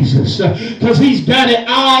trust Jesus because He's got it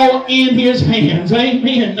all in His hands.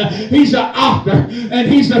 Amen. He's the author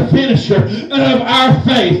and He's the finisher of our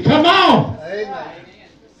faith. Come on. Amen.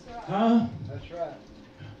 Huh? That's right.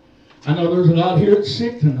 I know there's a lot here that's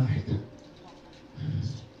sick tonight.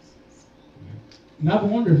 And I've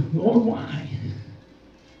wondered, Lord, why?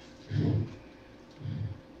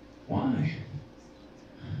 Why?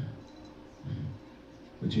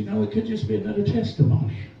 But you know, it could just be another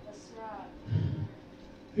testimony.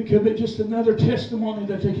 It could be just another testimony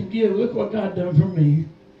that they can give. Look what God done for me.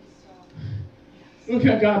 Look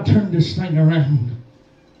how God turned this thing around.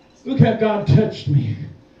 Look how God touched me.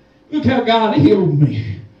 Look how God healed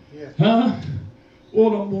me. Yeah. Huh?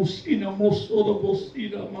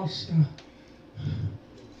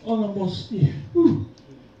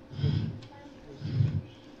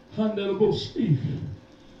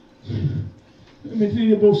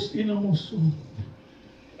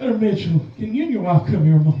 Brother Mitchell, can you and your wife come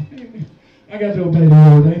here a moment? Amen. I got to obey the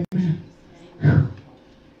Lord. Amen.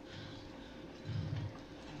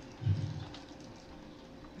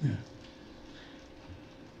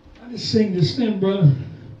 I just sing this thing, brother.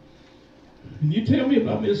 And you tell me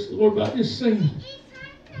about this, Lord, about this singing.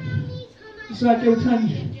 It's like every time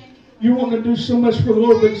you want to do so much for the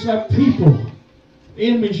Lord, but it's like people,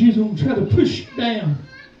 enemies, you don't try to push you down,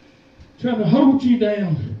 trying to hold you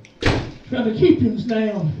down, trying to keep you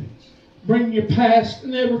down, bring your past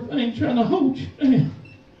and everything, trying to hold you down.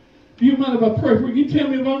 Do you mind if I pray for you? You tell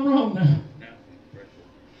me if I'm wrong now. No, pray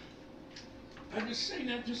for I just say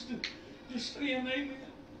that just saying amen.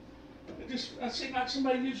 I seem like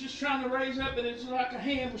somebody who's just trying to raise up, but it's like a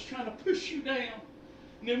hand was trying to push you down.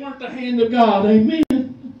 And it weren't the hand of God.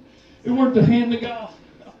 Amen. It weren't the hand of God.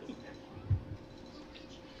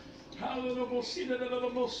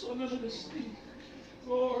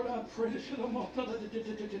 Lord, I pray that you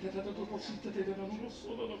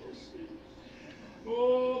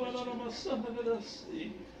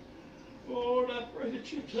Lord, I pray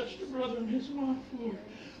that you touch the brother and his wife, Lord.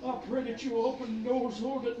 I pray that you open doors,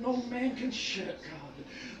 Lord, that no man can shut, God.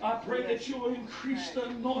 I pray that you will increase the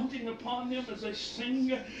anointing upon them as they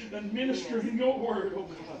sing and minister in your word, oh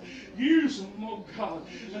God. Use them, oh God,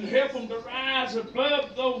 and help them to rise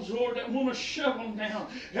above those, Lord, that want to shove them down.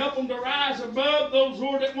 Help them to rise above those,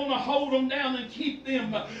 Lord, that want to hold them down and keep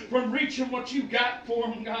them from reaching what you got for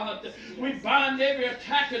them, God. We bind every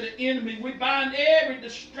attack of the enemy. We bind every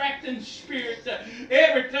distracting spirit,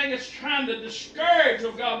 everything that's trying to discourage,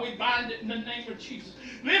 oh God. We bind it in the name of Jesus.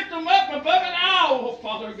 Lift them up above it all, oh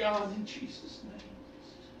Father God, in Jesus' name.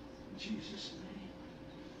 In Jesus'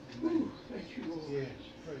 name. Ooh, thank you, Lord. Yes,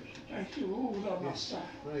 praise you. Thank you, Lord, on my side.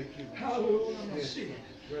 Thank you. Hallelujah, on my Yes, seat.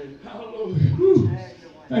 praise you. Hallelujah. Woo.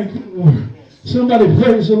 Thank you, Lord. Somebody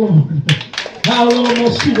praise the Lord.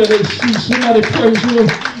 Hallelujah. Somebody praise the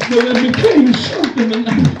Lord. But let me tell you something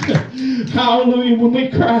tonight. Hallelujah. When we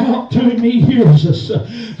cry out to Him, He hears us.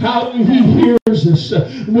 Hallelujah. He hears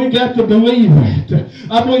us. We got to believe that.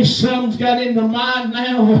 I believe some's got in their mind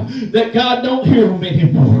now that God don't hear them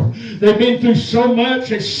anymore. They've been through so much.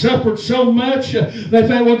 They suffered so much. They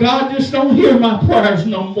think, well, God just don't hear my prayers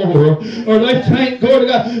no more. Or they think,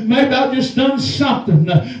 God, maybe I've just done something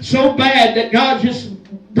so bad that God just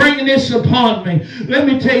bringing this upon me. Let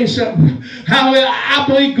me tell you something. How I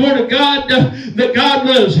believe, glory to God, that God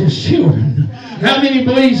loves His children. How many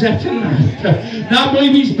believes that tonight? And I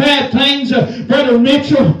believe these bad things, Brother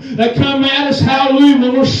Mitchell, that come at us, hallelujah,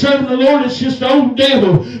 when we're serving the Lord, it's just the old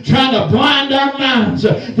devil trying to blind our minds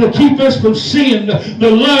to keep us from seeing the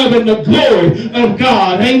love and the glory of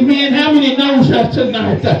God. Amen. How many knows that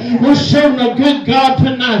tonight? We're serving a good God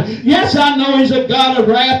tonight. Yes, I know He's a God of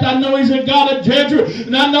wrath. I know He's a God of judgment.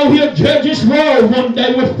 And I know He'll judge this world one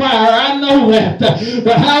day with fire. I know that.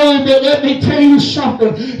 But hallelujah, let me tell you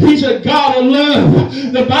something. He's a God of love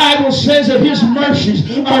above. The Bible says that His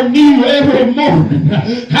mercies are new every morning.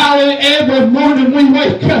 Hallelujah. Every morning we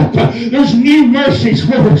wake up, there's new mercies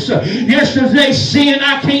for us. Yesterday's sin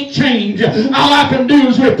I can't change. All I can do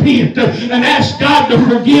is repent and ask God to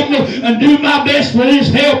forgive me and do my best with His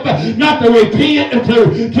help not to repent and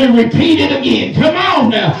to repeat it again. Come on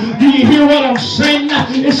now. Do you hear what I'm saying now?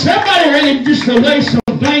 Is somebody ready just to lay some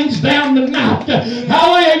things down tonight?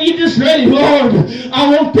 Hallelujah. You just ready, Lord? I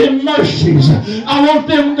want them mercies. I want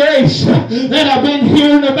them grace that I've been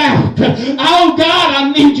hearing about. Oh God,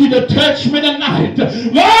 I need you to touch me tonight.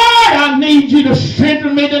 Lord, I need you to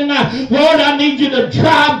strengthen me tonight. Lord, I need you to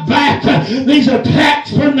drive back these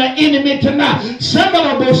attacks from the enemy tonight.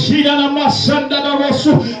 Somebody's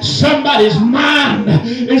mind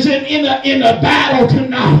is in a battle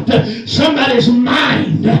tonight. Somebody's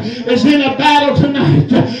mind is in a battle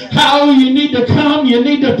tonight. How you need to come, you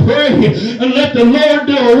need to pray and let the Lord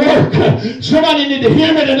do a work. Somebody need to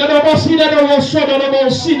hear me.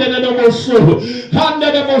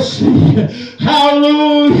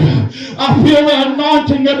 Hallelujah. I feel the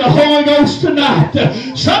anointing of the Holy Ghost tonight.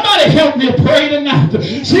 Somebody help me pray tonight.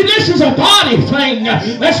 See, this is a body thing.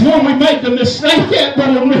 That's when we make the mistake at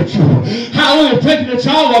Brother Mitchell. Hallelujah. Thinking it's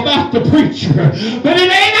all about the preacher. But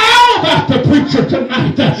it ain't all about the preacher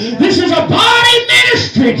tonight. This is a body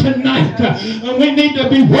ministry tonight. And we need to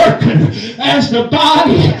be working as the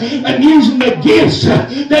body and using the gifts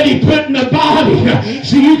that He put in the body.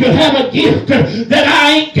 So you can have a gift that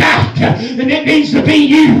I ain't got. And it needs to be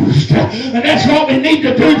used. And that's what we need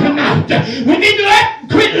to do tonight. We need to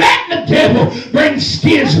quit letting the devil bring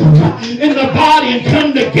schism in the body and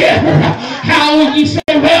come together. How would you say,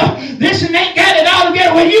 well, this one ain't got it all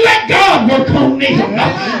together? Well, you let God work on them.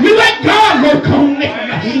 You let God work on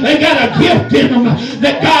them. They got a gift in them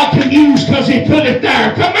that God can use because He put it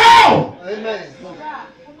there. Come on! Amen.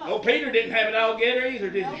 Oh, Peter didn't have it all together either,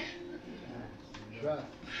 did he? That's right.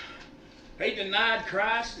 He denied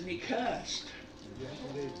Christ and he cussed. Yes,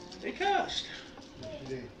 he did. He cussed. Yes, he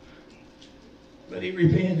did. But he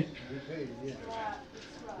repented. Repeated, yeah.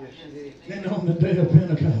 Yes, he did. Then on the day of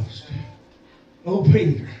Pentecost, oh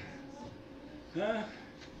Peter,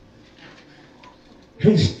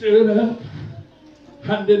 he stood up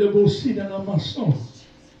and did a seat on my soul.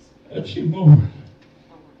 Touch him, Lord.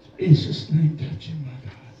 In Jesus' name, touch him, my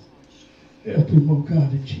God. Help him, oh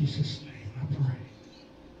God, in Jesus' name, I pray.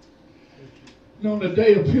 And on the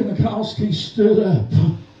day of Pentecost, he stood up.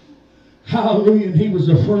 Hallelujah, and he was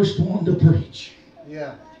the first one to preach.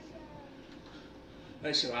 Yeah.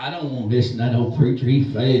 They said, I don't want this and that old preacher. He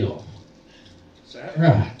failed. Is that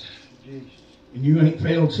right? Jesus. And you ain't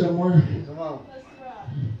failed somewhere? Come on.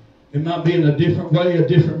 It might be in a different way, a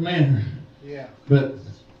different manner. Yeah. But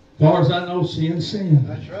as far as I know, sin's sin.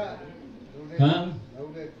 That's right. No difference. Huh? No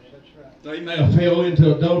difference. That's right. They may have fell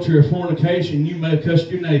into adultery or fornication. You may have cussed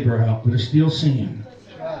your neighbor out, but it's still sin.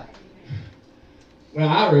 That's right. Well,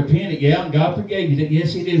 I repented, yeah, and God forgave you.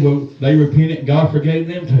 Yes, He did. Well, they repented, and God forgave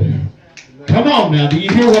them too. Come on now, do you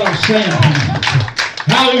hear what I'm saying?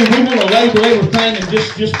 Hallelujah, we want to label everything and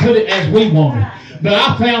just put it as we want it. But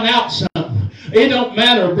I found out something. It don't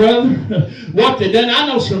matter, brother, what they done. I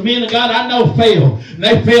know some men of God I know failed. And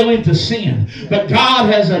they fell into sin. But God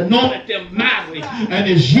has anointed them mightily and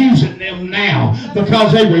is using them now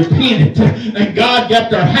because they repented. And God got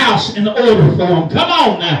their house in order for them. Come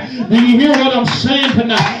on now. Do you hear what I'm saying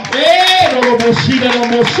tonight? Many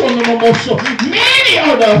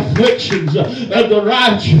are the afflictions of the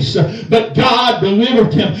righteous, but God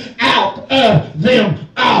delivered him out of them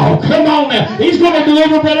all. Come on now. He's going to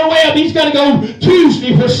deliver Brother Webb. He's got to go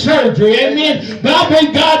Tuesday for surgery. Amen. But I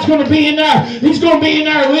believe God's going to be in there. He's going to be in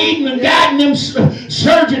there leading and guiding them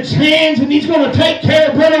surgeon's hands, and He's going to take care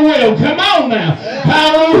of Brother Webb. Come on now.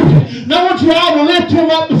 Hallelujah. Now I want you all to lift him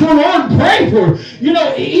up before the Lord and pray for him. You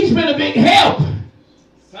know, he's been a big help.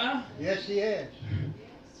 Huh? Yes, he has.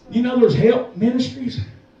 You know there's help ministries?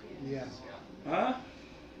 Yeah. Huh?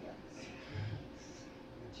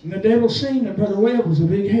 And the devil seen that Brother Webb was a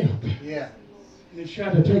big help. Yeah. And he's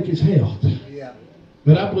trying to take his health. Yeah.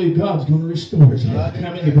 But I believe God's going to restore his health.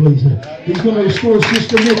 How many believes that? He's going to restore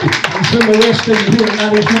Sister Nikki. And some of the rest of you here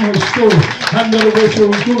tonight, He's going to restore. I'm going to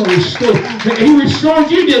restore. He's going to restore. He restored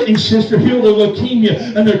you, didn't He, sister? Healed the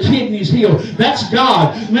leukemia and their kidneys healed. That's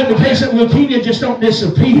God. Let me tell you something. Leukemia just don't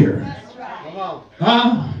disappear. Come on.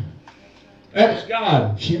 Huh? That's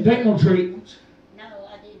God. She didn't take no treatments. No,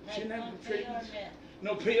 I didn't She take never one treatments. pill.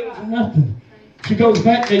 No pills. Nothing. She goes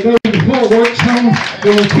back, they go to the full works home, the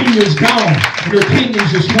leukemia is gone, and her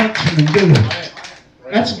kidneys is functioning good.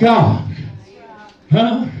 That's God.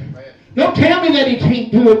 Huh? Don't tell me that He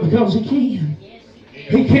can't do it because He can.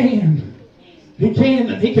 He can. He can,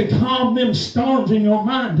 and He can calm them storms in your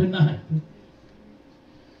mind tonight.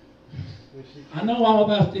 I know all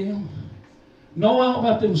about them. Know all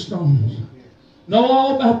about them storms. Know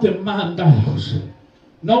all about them mind battles.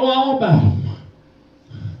 Know all about them.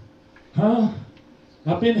 Huh?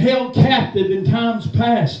 I've been held captive in times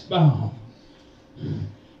past by them.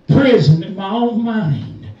 Prison in my own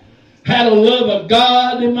mind. Had a love of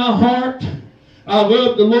God in my heart. I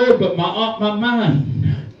loved the Lord, but my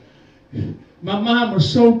mind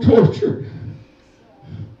was so tortured.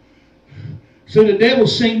 See, the devil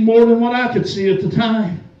seen more than what I could see at the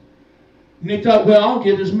time. And he thought, well, I'll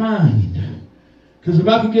get his mind. Because if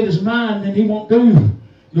I can get his mind, then he won't do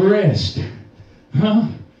the rest. Huh?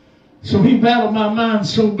 So he battled my mind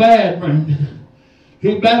so bad, Randy.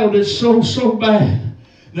 He battled it so bad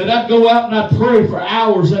that I'd go out and I'd pray for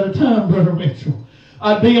hours at a time, Brother Mitchell.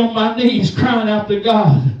 I'd be on my knees crying out to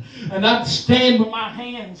God. And I'd stand with my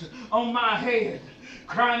hands on my head,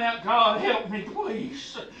 crying out, God, help me,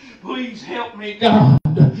 please. Please help me, God.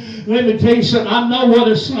 Let me tell you something. I know what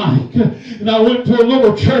it's like. And I went to a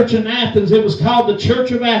little church in Athens. It was called the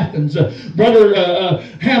Church of Athens. Brother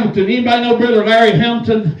Hamilton. Anybody know Brother Larry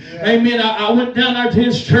Hamilton? Yeah. Amen. I went down there to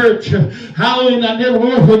his church. Hallelujah. And I never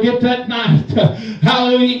will forget that night.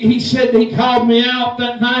 Hallelujah. He said he called me out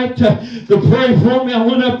that night to pray for me. I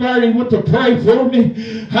went up there and he went to pray for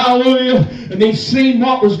me. Hallelujah. And he seen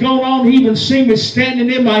what was going on. He even seen me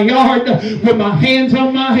standing in my yard with my hands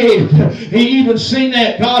on my head. He even seen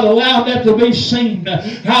that. God allowed that to be seen.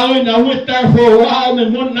 Hallelujah. And I went there for a while,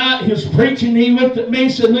 and one night he was preaching. He looked at me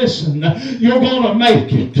and said, listen, you're going to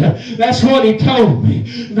make it. That's what he told me.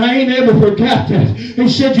 And I ain't ever forgot that. He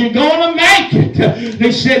said, you're going to make it.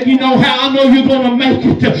 He said, you know how I know you're going to make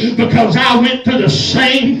it? Because I went through the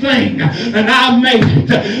same thing, and I made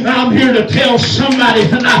it. And I'm here to tell somebody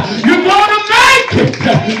tonight, you're going to make it.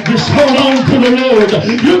 Just hold on to the Lord.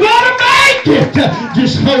 You're going to make it.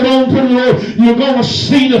 Just hold on to the Lord. You're going to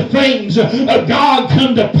see the things of God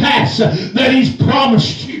come to pass that He's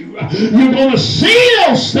promised you. You're going to see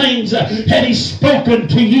those things that He's spoken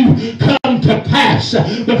to you come to pass,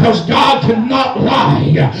 because God cannot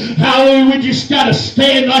lie. Hallelujah. We just got to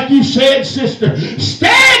stand, like you said, sister.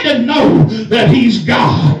 Stand and know that He's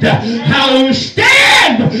God. Hallelujah.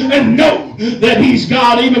 Stand and know that He's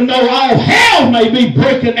God, even though all hell may be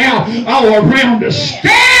breaking out all around us.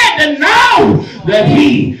 Stand and know that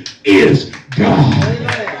He is God.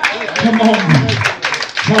 Come on.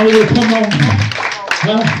 Hallelujah. Come on.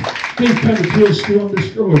 He's come to kill, steal, and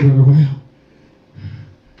destroy, Brother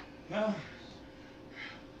Well.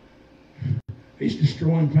 He's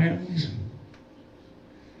destroying families,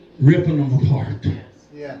 ripping them apart.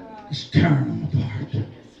 Yeah. He's tearing them apart.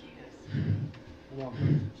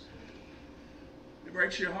 It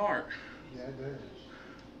breaks your heart. Yeah, it does.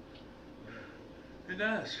 It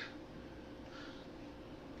does.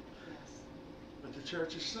 But the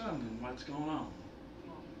church is stunned what's going on.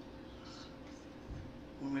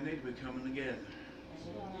 When we need to be coming together.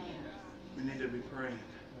 We need to be praying.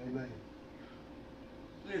 Amen.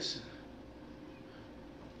 Listen.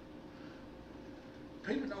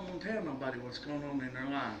 People don't want to tell nobody what's going on in their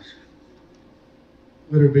lives.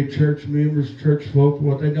 Whether it be church members, church folk,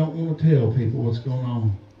 what they don't want to tell people what's going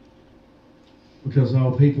on. Because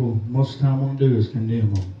all people most of the time want to do is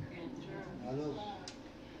condemn them. I know.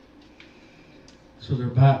 So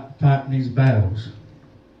they're fighting these battles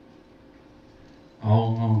all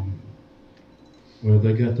along. Well,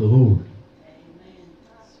 they got the Lord.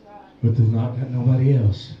 But they've not got nobody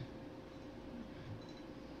else.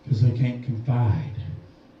 Because they can't confide.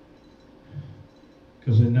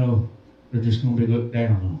 Because they know they're just going to be looked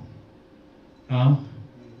down on. Huh?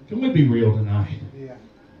 Can we be real tonight? Yeah.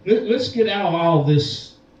 Let's get out of all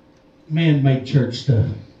this man-made church stuff.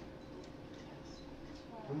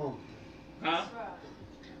 Come on. Huh?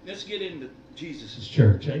 Let's get into Jesus'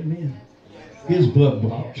 church. Amen. His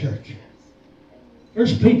blood-bought church.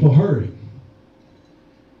 There's people hurting.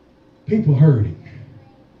 People hurting.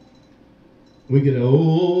 We get,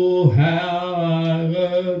 oh, how I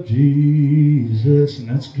love Jesus. And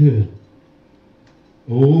that's good.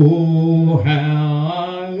 Oh, how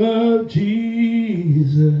I love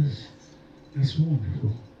Jesus. That's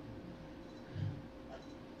wonderful.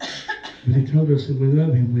 But He told us if we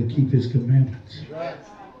love Him, we'll keep His commandments. Right.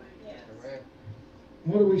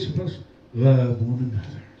 What are we supposed to? Love one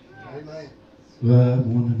another. Amen. Love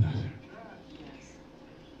one another.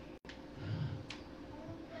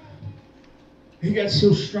 He got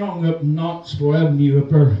so strong up in Knoxville Avenue, up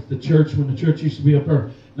there, the church, when the church used to be up there,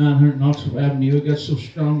 900 Knoxville Avenue, it got so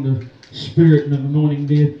strong, the Spirit and the anointing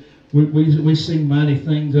did. We seen mighty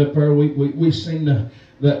things up there. We seen the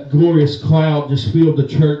that glorious cloud just filled the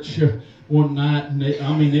church one night, and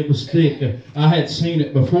it was thick. I had seen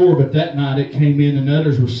it before, but that night it came in, and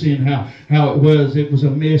others were seeing how it was. It was a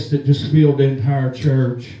mist that just filled the entire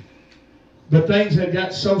church. But things had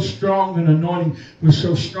got so strong, and anointing was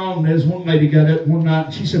so strong. As one lady got up one night,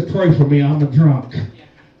 and she said, "Pray for me, I'm a drunk."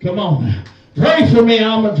 Come on now. Pray for me,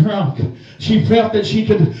 I'm a drunk. She felt that she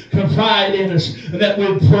could confide in us and that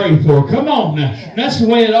we'd pray for her. Come on now. That's the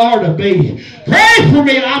way it ought to be. Pray for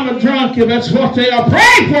me, I'm a drunk. If that's what they are.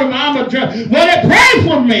 Pray for me, I'm a drunk. Well, they pray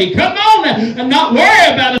for me. Come on now. And not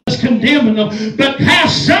worry about us condemning them, but have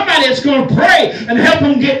somebody that's going to pray and help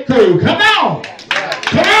them get through. Come on.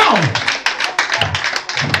 Come on.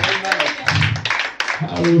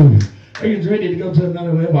 Hallelujah. Are you ready to go to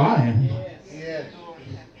another level? I am.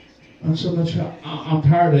 I'm so much. I'm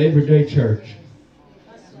tired of everyday church.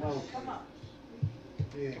 Come on.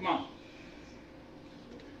 Come on.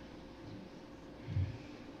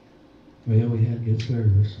 Well, we had a good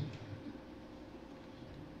service.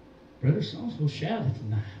 Brother so-and-so shouted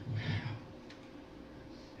tonight. Wow.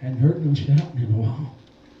 Hadn't heard them shouting in a while.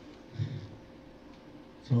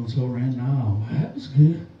 So-and-so ran the aisle. Wow, that was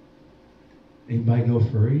good. Anybody go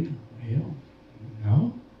free? Well,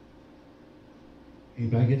 no.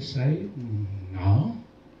 Anybody get saved? No.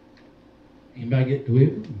 Anybody get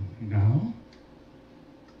delivered? No.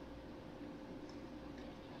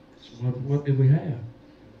 So what did we have?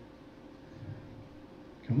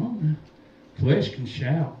 Come on now. Flesh can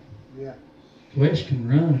shout. Yeah. Flesh can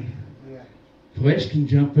run. Yeah. Flesh can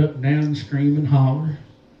jump up and down and scream and holler.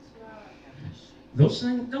 Those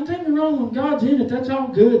things, don't take me wrong, when God's in it, that's all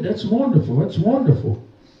good. That's wonderful. That's wonderful.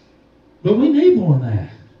 But we need more than that.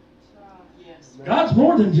 God's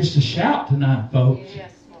more than just a shout tonight, folks.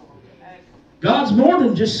 Yes. God's more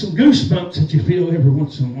than just some goosebumps that you feel every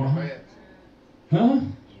once in a while. Huh?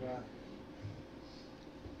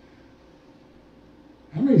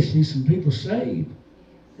 I'm ready to see some people saved.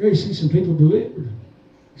 I'm ready to see some people delivered,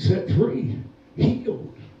 set free,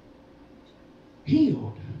 healed.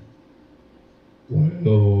 Healed.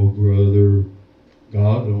 Well, brother,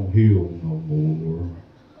 God don't heal no more.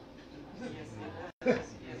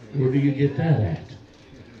 Where do you get that at?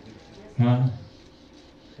 Huh?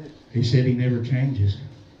 He said he never changes.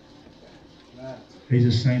 He's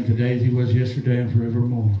the same today as he was yesterday and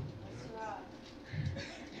forevermore.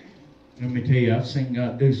 Let me tell you, I've seen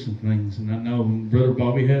God do some things, and I know Brother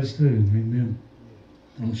Bobby has too. Amen.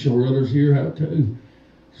 I'm sure others here have too.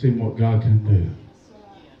 Seen what God can do.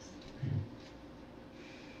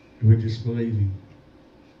 We just believe Him.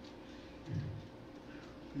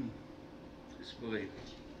 Just believe Him.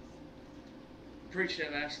 Preached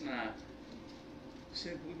that last night.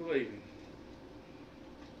 Simply believe Him.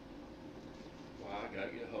 Well, I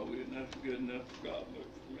got to get holy enough, good enough for God to look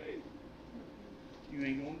for me. You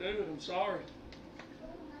ain't going to do it. I'm sorry.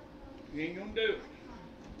 You ain't going to do it.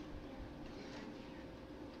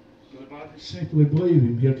 But if I just simply believe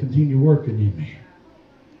Him, He'll continue working in me.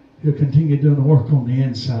 He'll continue doing the work on the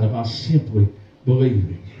inside if I simply believe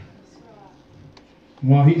Him. And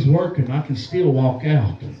while He's working, I can still walk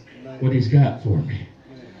out what He's got for me.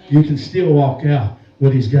 You can still walk out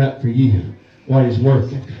what He's got for you while He's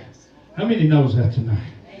working. How many knows that tonight?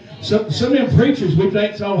 Some of them preachers we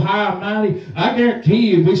think so high and mighty. I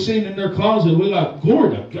guarantee you, we seen in their closet, we're like,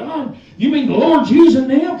 glory to God. You mean the Lord's using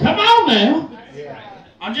them? Come on now.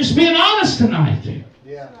 I'm just being honest tonight.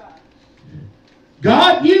 Yeah.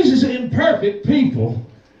 God uses imperfect people.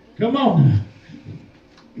 Come on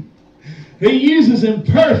now. He uses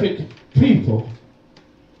imperfect people.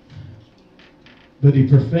 But He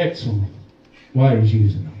perfects them while He's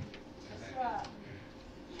using them.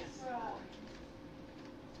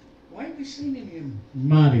 Why have we seen any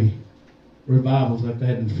mighty revivals like they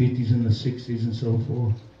had in the 50s and the 60s and so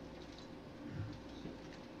forth?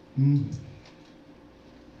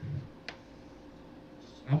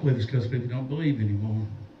 I believe it's because people don't believe anymore.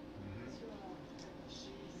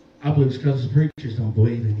 I believe it's because the preachers don't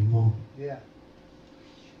believe anymore. Yeah.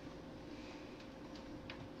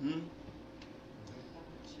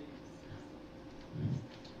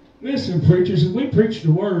 Listen, preachers, if we preach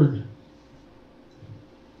the Word,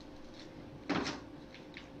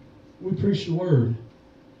 we preach the Word.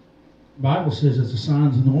 The Bible says that the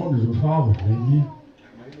signs and the wonders will follow. Amen.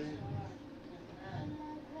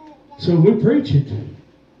 So if we preach it,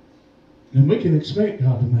 then we can expect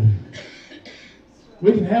God to move.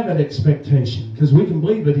 We can have that expectation because we can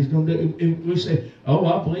believe that He's going to do it. If we say, oh,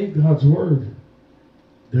 I believe God's Word.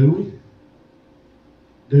 Do we?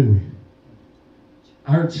 Do we?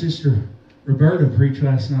 I heard Sister Roberta preach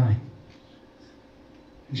last night.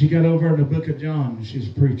 And she got over in the book of John and she was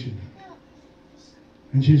preaching.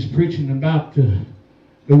 And she's preaching about the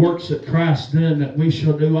works that Christ done, that we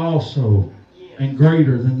shall do also, and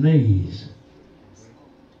greater than these.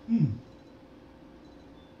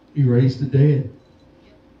 He raised the dead.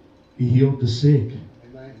 He healed the sick.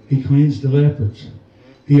 He cleansed the lepers.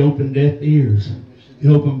 He opened deaf ears. He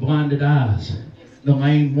opened blinded eyes. The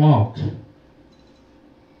lame walked.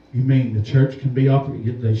 You mean the church can be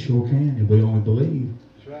operated? They sure can, if we only believe.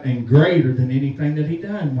 And greater than anything that he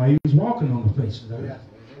done while he was walking on the face of the earth.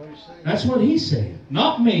 That's what he said.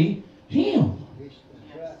 Not me, him.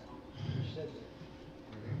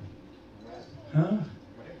 Huh?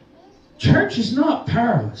 Church is not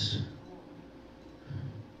powerless.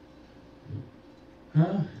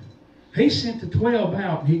 Huh? He sent the 12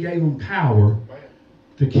 out and he gave them power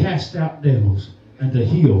to cast out devils and to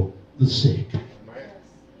heal the sick.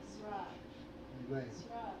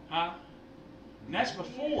 Huh? And that's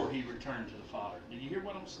before he returned to the Father. Did you hear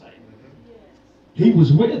what I'm saying? He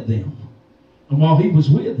was with them. And while he was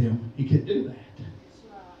with them, he could do that.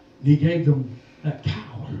 And he gave them that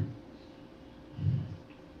power.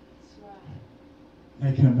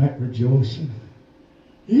 They come back rejoicing.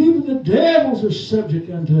 Even the devils are subject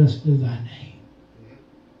unto us through thy name.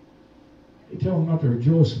 He told them not to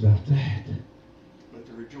rejoice about that. But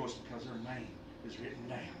to rejoice because their name is written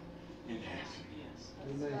down in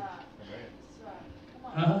heaven.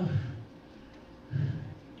 Amen.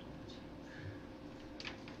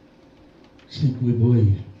 Simply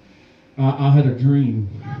believe. I had a dream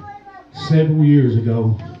several years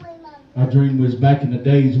ago. My dream was back in the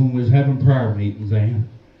days when we was having prayer meetings, and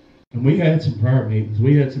we had some prayer meetings.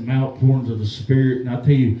 We had some outpourings of the Spirit, and I tell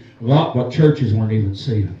you, a lot what churches weren't even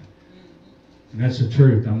seeing. And that's the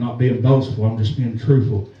truth. I'm not being boastful. I'm just being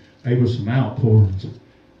truthful. There was some outpourings.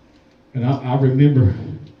 And I remember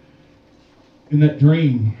in that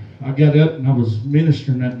dream, I got up and I was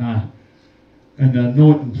ministering that night, and the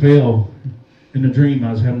anointing fell. In the dream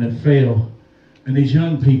I was having, it fell. And these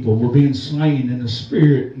young people were being slain in the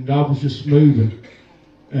Spirit, and God was just moving.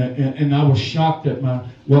 And I was shocked at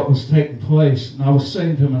what was taking place. And I was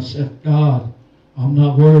saying to myself, God, I'm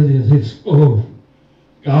not worthy of this. Oh,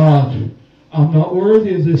 God, I'm not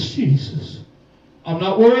worthy of this, Jesus. I'm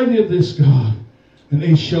not worthy of this, God. And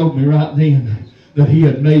he showed me right then that he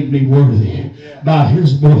had made me worthy by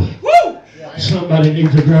his blood. Woo! Somebody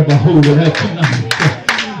needs to grab a hold of that tonight.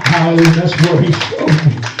 Hallelujah. That's what he showed me.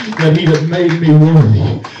 That he had made me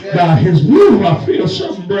worthy by his blood. I feel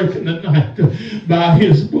something breaking tonight by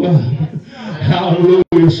his blood.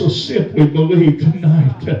 Hallelujah. So simply believe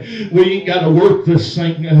tonight. We ain't got to work this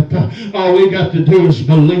thing up. All we got to do is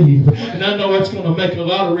believe. And I know that's going to make a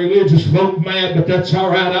lot of religious folk mad, but that's all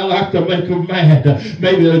right. I like to make them mad.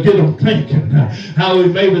 Maybe it'll get them thinking.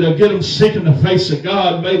 Hallelujah. Maybe it'll get them seeking the face of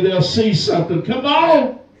God. Maybe they'll see something. Come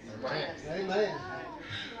on. Amen.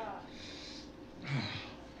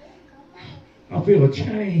 I feel a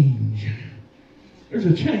change. There's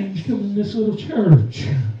a change coming in this little church.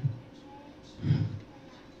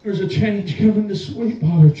 There's a change coming in this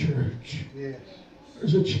Sweetwater church. Yes.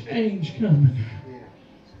 There's a change coming.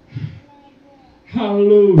 Yes.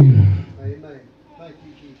 Hallelujah. Amen. Thank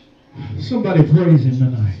you, Jesus. Somebody praise him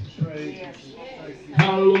tonight. Praise you, Jesus. Thank you.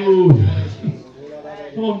 Hallelujah.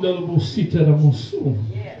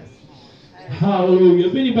 Hallelujah.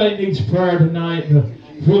 If anybody needs prayer tonight,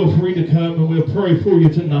 feel free to come and we'll pray for you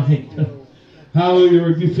tonight.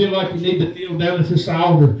 Hallelujah. If you feel like you need to kneel down at this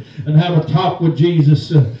altar and have a talk with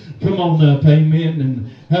Jesus, come on up, amen, and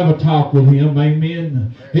have a talk with him,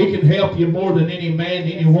 amen. He can help you more than any man,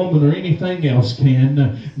 any woman, or anything else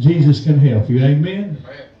can. Jesus can help you, amen.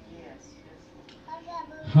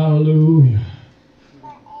 Hallelujah.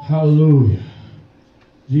 Hallelujah.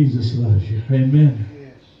 Jesus loves you, amen.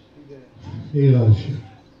 He loves you.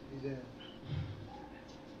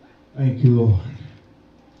 Thank you, Lord.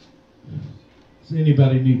 Does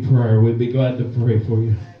anybody need prayer? We'd be glad to pray for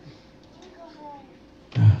you.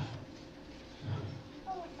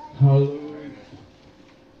 Hallelujah.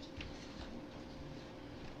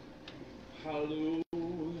 Hallelujah.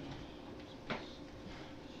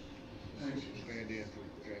 Stand in for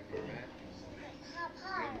Jackie Matt.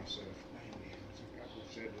 And myself. Amen. Like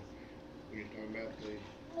I said, we were talking about the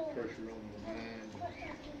pressure on the mind.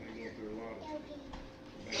 They go through a lot of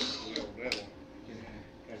battles with the old devil.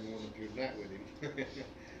 And wanted to do that with him. Amen.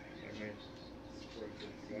 Let's pray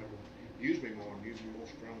for God. Use me more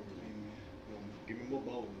stronger. Give me more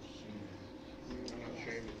boldness. I'm not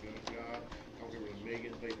ashamed of God. I'll give it a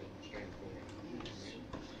million people to stand for it.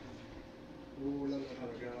 Oh, love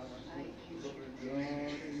God. God,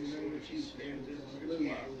 in the name of Jesus.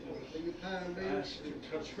 Hallelujah. Take your time, baby.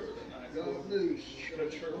 Touch her tonight, God Lord. loose.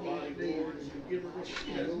 Touch her body, Lord, and give her what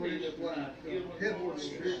she has need of tonight. Heal her, Lord,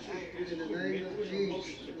 spiritually, physically, mentally,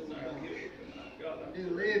 emotionally tonight. Heal her tonight. God,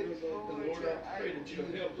 I pray. Lord, I pray that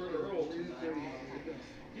you'll help Brother Earl tonight.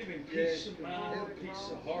 Give him peace of mind, peace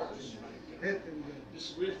of heart tonight.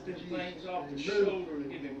 Just lift them things off the shoulder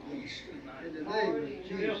and give him peace tonight. In the name of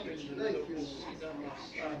Jesus. Help him to Thank love you. us.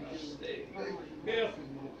 Help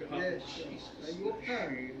him, oh God, Yes. Jesus. By your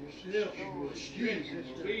power. Help him, Lord. Strengthen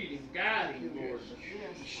him, lead him, guide him, Lord.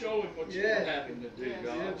 Show him what you'll Yes. have him to do,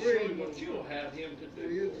 God. Yes. Show him what you'll have him to We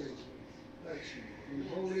do. agree. Bless you. In the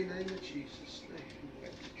holy name of Jesus. Thank you.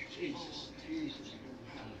 Jesus. Jesus.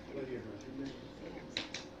 Hallelujah.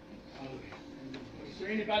 Amen. Is there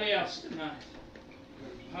anybody else tonight?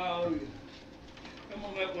 Hallelujah. Come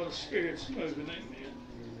on up while the Spirit's moving. Amen.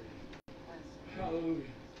 Hallelujah.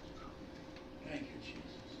 Thank you,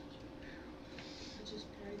 Jesus. I just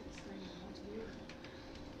pray the same God's will.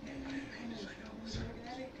 Amen.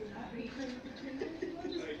 Thank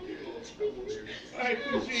Thank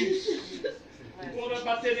you, Jesus. What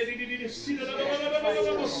about that? Help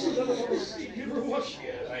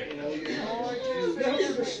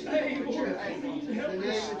her to stay, Lord. Help her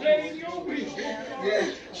to stay in your will.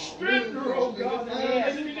 Strengthen her, oh God. Lord,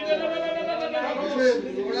 I plead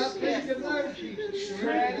the blood of Jesus.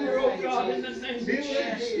 Strengthen her, oh God, in the name of Heal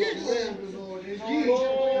that Jesus. head, Lord. In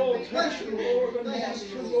Oh, Jesus' name. thank you, Lord. Thank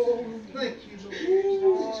you, Lord. Lord. Thank you,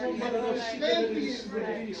 Lord. Stand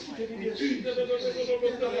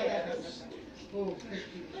Oh, thank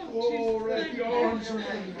you. Oh, wrap your arms around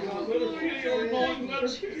her, God. Let her feel your anointing. Let her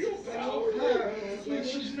feel your power. Like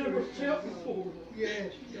she's never felt before.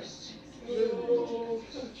 Yes, yes. Oh,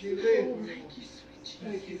 She lives, Lord.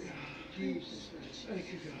 thank you, God. Jesus.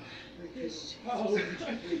 Thank you, God. Thank you, Lord. Hallelujah.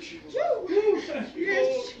 Thank you. Woo, thank you,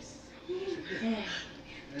 Lord. Amen.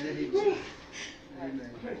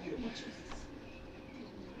 Amen. Thank you.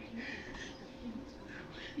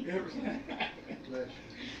 Everything. Bless you.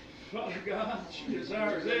 Father God, she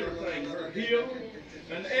desires everything, her healing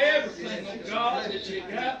and everything, oh God, that you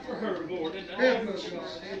got for her, Lord, in the name of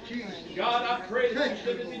Jesus. God, I pray that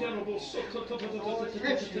you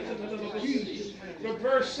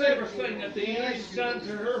reverse everything that the enemy's done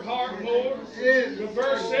to her heart, Lord.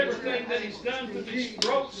 Reverse everything that he's done to these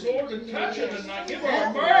throats, Lord, and touch her tonight. Give her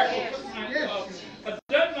a miracle tonight, God. I've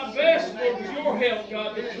done my best, Lord, with your help,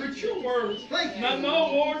 God, to preach your word. And I know,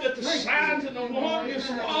 Lord, that the signs and the wonders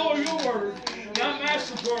follow your word. And I'm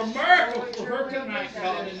asking for a miracle for her tonight,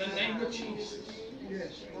 God, in the name of Jesus.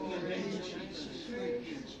 In the name of Jesus.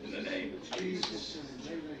 In the name of Jesus.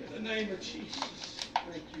 In the name of Jesus.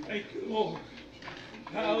 Thank you, Lord.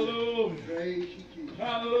 Hallelujah.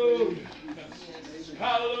 Hallelujah.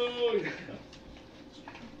 Hallelujah.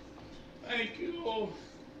 Thank you, Lord.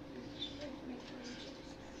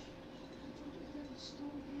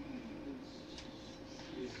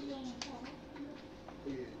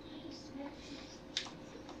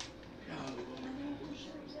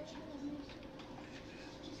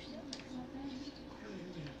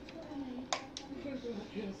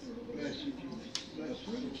 Bless you, Jesus. Bless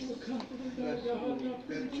you. Spiritual comfort of God, I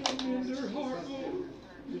pray that you'll mend their heart, Lord.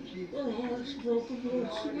 Their heart's broken, Lord,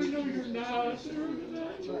 so we know you're not there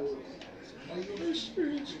tonight, Lord. Their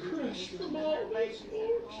spirit's crushed from all this,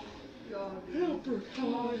 Lord. Help her,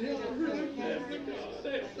 God. Help her remember, God.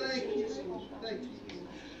 Thank you, Lord. Thank you.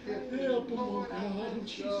 Help them, oh God, in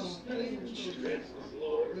Jesus' name, and strengthen them,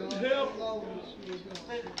 Lord, and help them.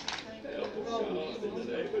 Help them, God, in the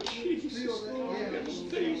name of Jesus, Lord. Give them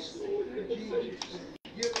peace, Lord. Give them peace.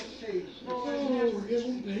 Give us peace. Oh, give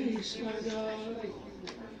them peace, my God.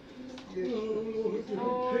 Oh, Lord, give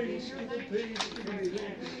them peace, give them peace, give them peace.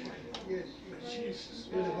 Yes. Jesus'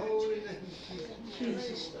 In the name. holy name of Jesus.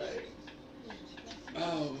 Jesus' name.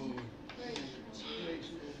 Oh, Lord.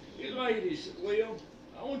 You ladies, Will,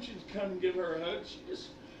 I want you to come and give her a hug.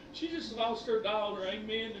 She just lost her daughter,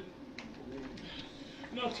 amen. And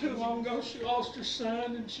not too long ago, she lost her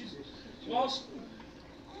son, and she's lost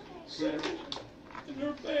several in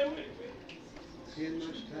her family. 10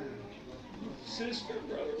 months time. Sister,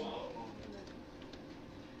 brother-in-law.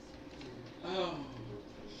 Oh.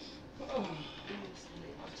 Oh.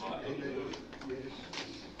 Hallelujah.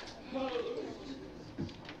 Hallelujah.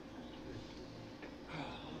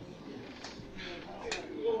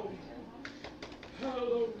 Lord.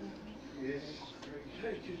 Hallelujah. Yes.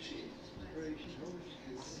 Thank you, Jesus. Praise you.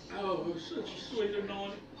 Oh, such a sweet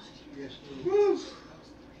anointing. Yes, Woo. Lord.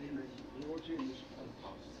 Amen. Lord's in this place.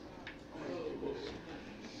 Oh, Lord.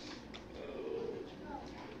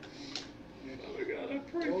 Oh, God, I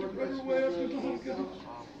pray for Brother Webb tonight, God.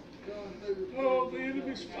 Oh, the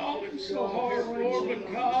enemy's falling so hard, Lord,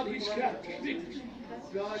 but God, He's got the victory.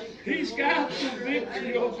 He's got the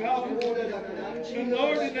victory, oh God. And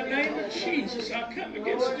Lord, in the name of Jesus, I come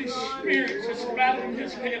against these spirits that's battling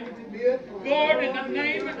His heaven. Lord, in the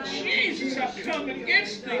name of Jesus, I come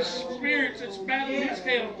against these spirits that's battling His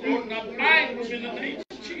heaven, Lord, and I bind them in the name of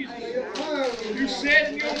Jesus. You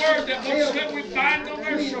said in your word that whatsoever we bind on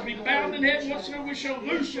earth shall be bound in heaven, whatsoever we shall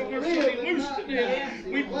loose on earth shall be loosed in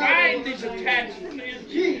heaven. We bind these attacks from the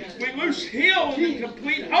enemy. We loose healing and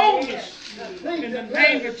complete wholeness in the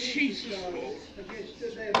name of Jesus, Lord.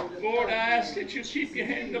 Lord, I ask that you keep your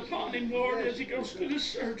hand upon him, Lord, as he goes through this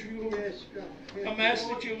surgery, Lord. I'm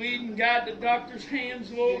asking that you lead and guide the doctor's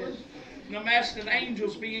hands, Lord. And I'm asking that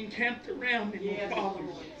angels be encamped around him, oh Father.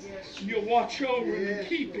 And you'll watch over him and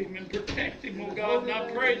keep him and protect him, oh God. And I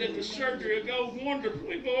pray that the surgery will go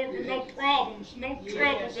wonderfully, Lord, with no problems, no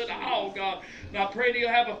troubles at all, God. And I pray that he'll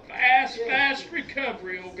have a fast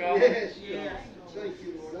recovery, oh God. Thank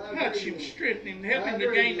you, Lord. Touch him, strengthen him, help him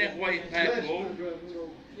to gain that weight back, Lord.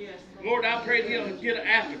 Lord, I pray that he'll get an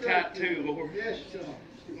appetite too, Lord.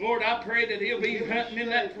 Lord, I pray that he'll be hunting in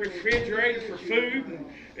that refrigerator for food and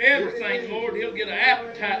everything, Lord. He'll get an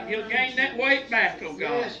appetite. He'll gain that weight back, oh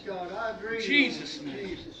God. Yes, God, I agree. In Jesus'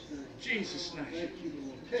 name. Jesus' name. Thank you,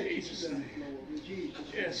 Lord. Jesus' name.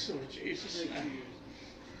 Yes, Lord, Jesus' name.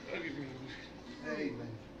 Love you, brother. Amen.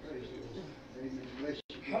 Praise the Lord. Amen. Bless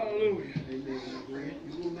you. Hallelujah. Amen. Grant,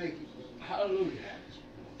 you will make it. Hallelujah.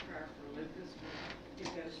 Prayer for Lucas. He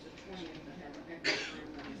goes to 20 to have an extra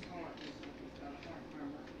room in his heart. He's got a heart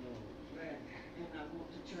murmur. And I want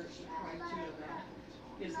the church to pray too about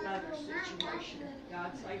his mother's situation.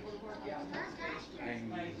 God's able to work out what's best for his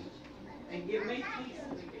baby. And give me peace.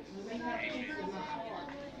 Let me have peace in my heart.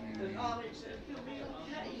 The knowledge that he'll be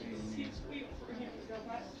okay. It's his will for him to go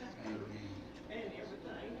back to her and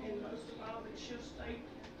everything. And most of all, that she'll stay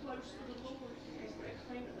close to the Lord because they're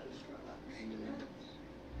cleaning those drugs.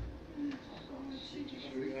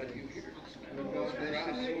 God, you hear us, man. God bless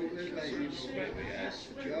this sweet little baby. We ask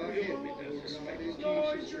that you God, will be done this baby.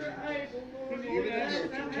 Lord, you're able, Lord. Lord, I ask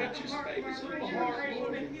that you touch his baby's little heart,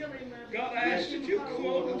 Lord. God, I ask that you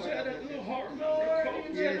close that little heart, Lord.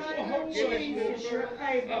 Close that little hole, Lord.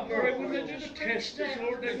 I pray when they do the testing,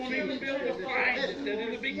 Lord, they won't even be able to find it, that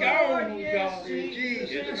it'll be gone, oh God.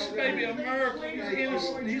 Give this baby a miracle. He's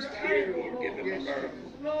innocent, he's pure, Lord. Give him a miracle.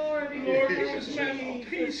 Lord, give his mental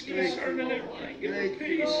peace concerning everything. Give him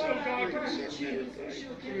peace, oh God, concerning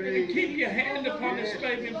everything. And keep your hand upon this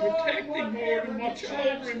baby and protect him, Lord, and watch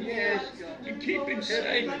over him, Lord. And keep him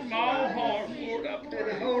safe from all harm, Lord, I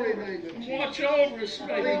pray. And watch over this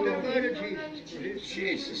baby, Lord. In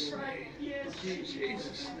Jesus' name. In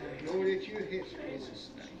Jesus' name. Lord, it's your history. Jesus'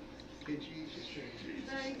 name. In Jesus' name.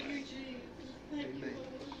 Thank you, Jesus. Thank you, Amen.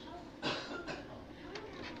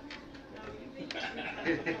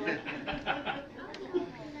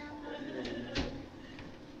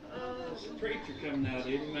 There's a preacher coming out,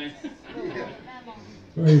 isn't man? Yeah.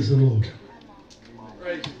 Praise the Lord.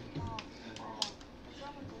 Praise Him.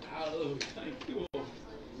 Hallelujah. Thank you, Lord.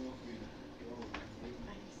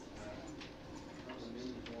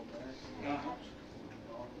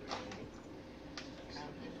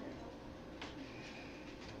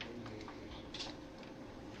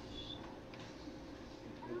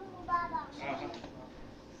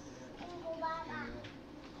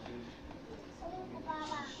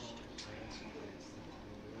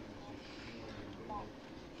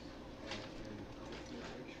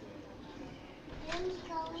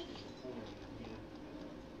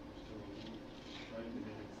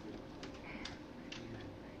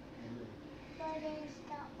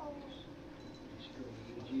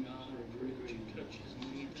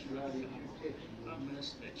 I'm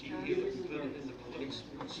asking that you heal it and put it in the place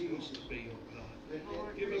where it's supposed to be, oh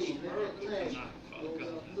God. Give him a miracle tonight, Father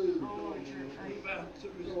God. Move out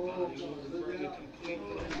through his body, Lord, bring a complete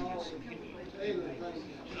wholeness and healing.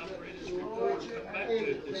 And I pray this report come back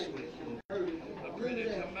good this week, Lord. I pray they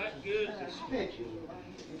come back good this week, Lord.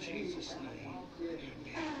 In Jesus' name.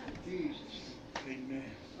 Amen.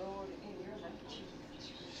 Amen.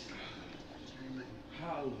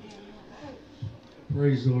 Hallelujah.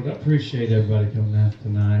 Praise the Lord. I appreciate everybody coming out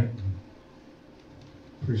tonight.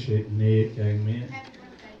 Appreciate Nick. Amen.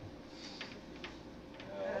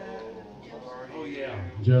 Oh, yeah.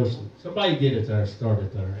 Joseph. Somebody get it there. Start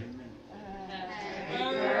it there.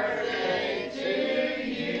 Happy birthday to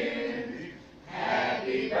you.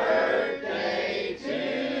 Happy birthday to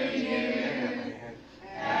you.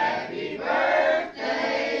 Happy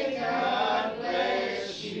birthday. God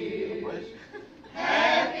bless you.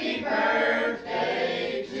 Happy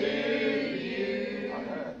birthday to you.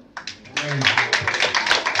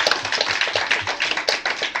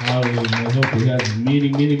 Hallelujah. I hope he has many,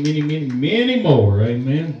 many, many, many, many more.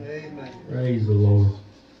 Amen. Amen. Praise the Lord.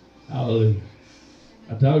 Hallelujah.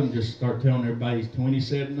 I told him just start telling everybody he's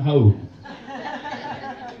 27 and old.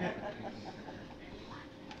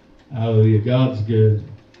 Hallelujah. God's good.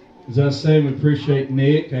 As I say, we appreciate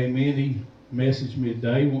Nick. Amen. He messaged me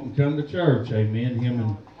today wanting to come to church. Amen. Him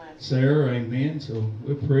and Sarah. Amen. So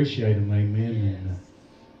we appreciate him. Amen. And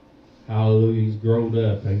hallelujah. He's grown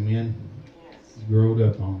up. Amen. He's grown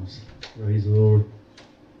up on us. Praise the Lord.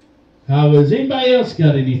 Hallelujah. Has anybody else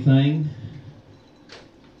got anything?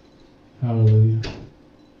 Hallelujah.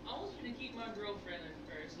 I want you to keep my girlfriend in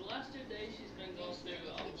prayers. The last 2 days she's been going through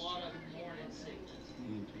a lot of morning sickness.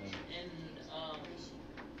 And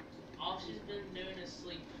all she's been doing is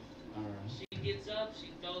sleep. She gets up, she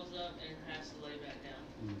throws up, and has to lay back down.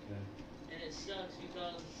 And it sucks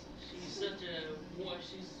because she's such a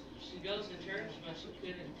she goes to church, but she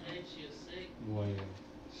couldn't today. She was sick.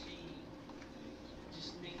 She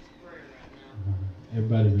just needs prayer right now.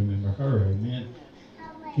 Everybody remember her. Amen.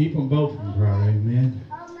 Keep them both in prayer. Amen.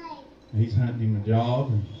 He's hunting him a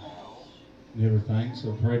job and everything.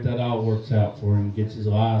 So pray that all works out for him. Gets his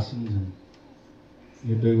license and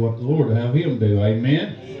he'll do what the Lord will have him do.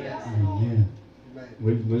 Amen. Amen.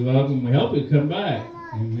 We love him. We hope he'll come back.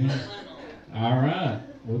 Amen. All right.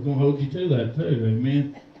 We're going to hold you to that too.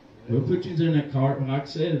 Amen. We'll put you in that cart. Like I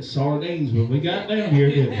said, it's sardines, but we got down here,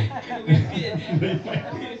 didn't we?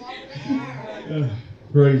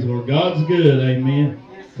 Praise the Lord. God's good. Amen.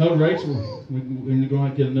 Told Rachel we're going to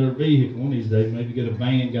have to get another vehicle one of these days. Maybe get a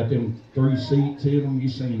van. Got them 3 seats in them.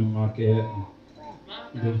 You've seen them like that.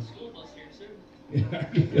 Mom, school bus here soon. There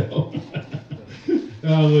you go.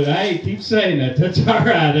 Oh, hey, keep saying that. That's all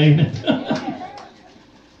right, ain't it?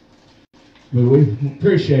 But we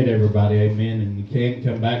appreciate everybody, amen. And you can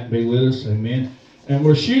come back and be with us, amen. And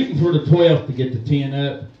we're shooting for the 12th to get the 10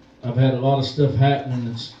 up. I've had a lot of stuff happening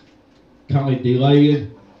that's kind of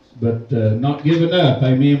delayed, but not giving up,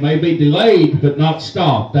 amen. May be delayed, but not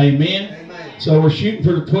stopped, amen. So we're shooting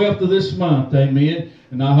for the 12th of this month, amen.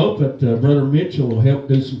 And I hope that Brother Mitchell will help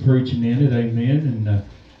do some preaching in it, amen. And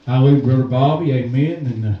hallelujah, Brother Bobby,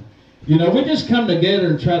 amen. And, we just come together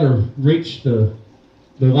and try to reach the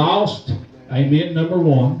lost, amen, number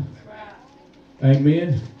one,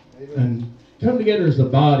 amen. And come together as the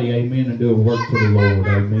body, amen, and do a work for the Lord,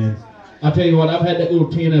 amen. I tell you what, I've had that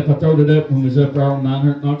little tent up. I throwed it up when we was up there on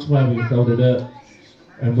 900 Knoxville. We throwed it up.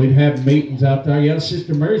 And we'd have meetings out there. Yeah,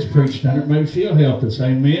 Sister Mary's preached on it. Maybe she'll help us,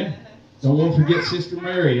 amen. Don't want to forget Sister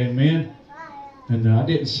Mary, amen. And I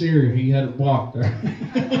didn't see her. He had it blocked there.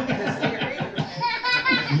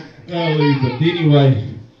 But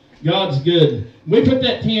anyway, God's good. We put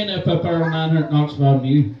that tent up there on 900 Knoxville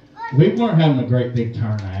Avenue. We weren't having a great big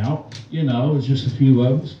turnout. It was just a few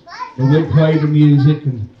of us. But we'd play the music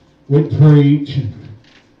and we'd preach. And,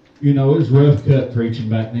 it was rough cut preaching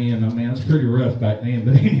back then. I mean, it was pretty rough back then.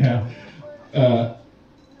 But anyhow,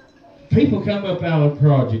 people come up out of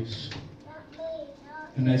projects.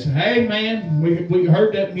 And they say, hey, man, we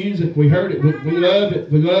heard that music. We heard it. We love it.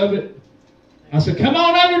 We love it. I said, come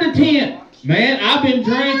on under the tent. Man, I've been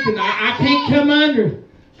drinking. I can't come under.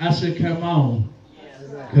 I said, come on.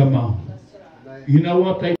 Come on. You know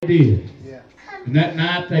what they did? And that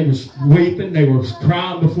night they was weeping. They was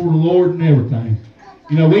crying before the Lord and everything.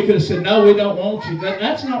 We could have said, no, we don't want you.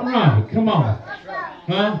 That's not right. Come on.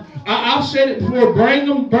 Huh? I've said it before. Bring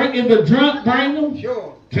them. If they're drunk, bring them.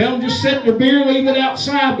 Sure. Tell them just set their beer, leave it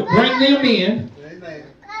outside, but bring them in. Amen.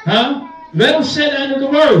 Huh? Let them sit under the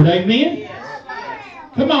word. Amen?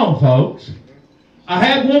 Come on, folks. I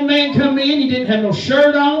had one man come in. He didn't have no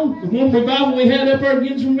shirt on. The one revival we had up there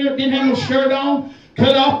against didn't have no shirt on.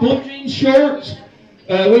 Cut off blue jean shorts.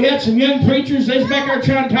 We had some young preachers. They was back there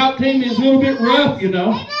trying to talk to him. It was a little bit rough, And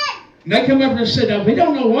they come up and said, now, we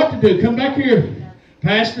don't know what to do. Come back here,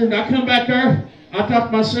 Pastor. And I come back there. I thought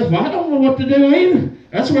to myself, well, I don't know what to do either.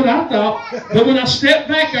 That's what I thought. But when I stepped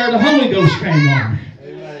back there, the Holy Ghost came on me.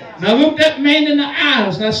 And I looked that man in the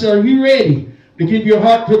eyes and I said, are you ready to give your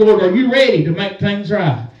heart to the Lord? Are you ready to make things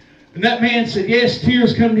right? And that man said, yes.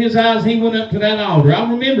 Tears come to his eyes. He went up to that altar. I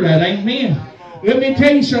remember that. Amen. Let me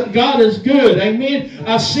tell you something. God is good. Amen.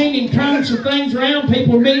 I've seen him turn some things around.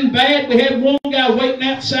 People mean bad. We had one guy waiting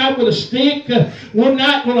outside with a stick one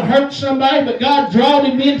night going to hurt somebody, but God drawed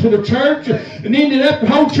him into the church and ended up the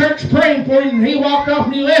whole church praying for him, and he walked off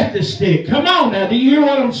and he left his stick. Come on now. Do you hear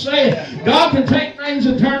what I'm saying? God can take things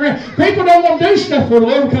and turn around. People don't want to do stuff for the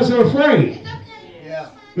Lord because they're afraid. Yeah.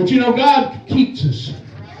 But God keeps us.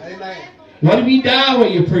 Amen. What if you die while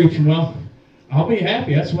you're preaching? Well, I'll be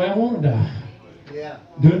happy. That's the way I want to die. Yeah.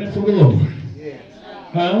 Doing it for the Lord. Yeah.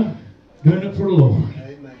 Huh? Doing it for the Lord.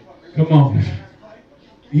 Amen. Come on.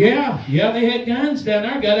 Yeah, they had guns down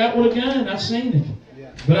there. I got out with a gun. I seen it.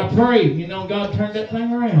 But I prayed, God turned that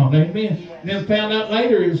thing around. Amen. And then found out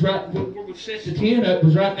later it was right, where we set the tent up,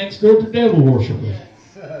 was right next door to devil worshipers.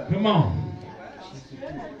 Come on.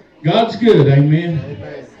 God's good.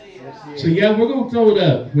 Amen. So yeah, we're going to throw it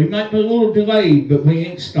up. We might be a little delayed, but we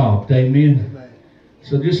ain't stopped. Amen.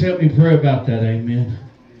 So just help me pray about that. Amen.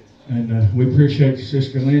 And we appreciate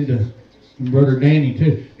Sister Linda and Brother Danny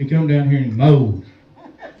too. He come down here and he mowed.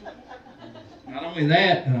 Not only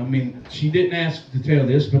that, she didn't ask to tell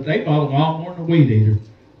this, but they bought a lawnmower and a weed eater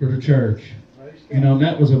for the church. And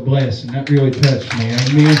that was a blessing. That really touched me.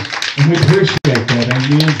 Amen. And we appreciate that.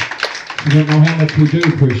 Amen. You don't know how much we do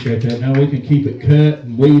appreciate that. Now we can keep it cut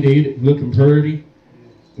and weed eat it, looking pretty.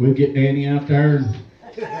 We'll get Danny out there and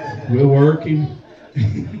we'll work him.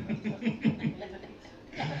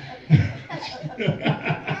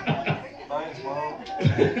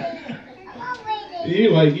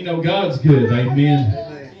 Anyway, God's good.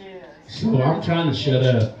 Amen. So I'm trying to shut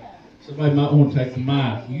up. Somebody might want to take the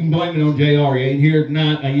mic. You can blame it on JR. He ain't here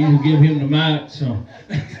tonight. I usually give him the mic. So.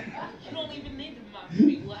 You don't even need the mic to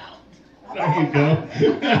be loud. There you go.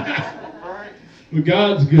 But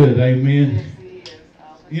God's good. Amen.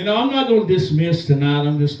 I'm not going to dismiss tonight.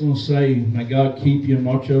 I'm just going to say, may God keep you and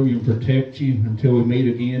watch over you and protect you until we meet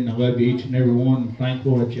again. I love you each and every one. I'm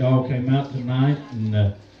thankful that you all came out tonight.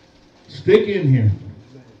 And stick in here.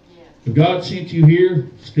 If God sent you here,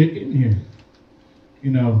 stick in here.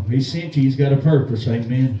 He sent you. He's got a purpose.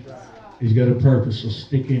 Amen. He's got a purpose. So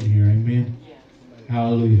stick in here. Amen.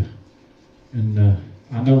 Hallelujah. And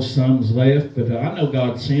I know some's left, but I know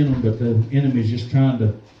God sent them, but the enemy's just trying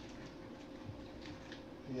to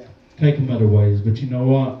take them other ways. But you know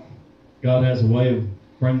what? God has a way of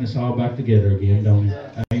bringing us all back together again, don't He?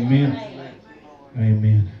 Amen.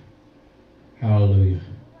 Amen. Hallelujah.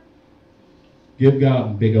 Give God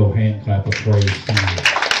a big old hand clap of praise tonight.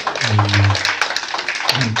 Amen.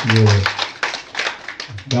 Thank you, Lord.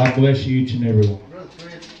 God bless you each and every one. Brother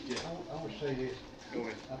Fred, I want to say this. Go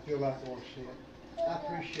ahead. I feel like I want to say it. I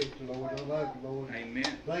appreciate the Lord. I love the Lord.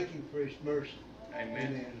 Amen. Thank Him for His mercy.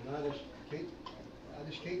 Amen. And I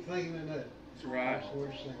just can't thank Him enough. That's right. That's what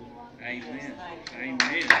it's saying. Amen.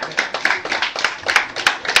 Amen.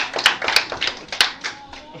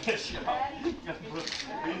 He's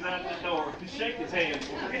out the door. Shake his hand.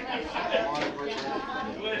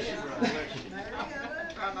 Bless you, brother.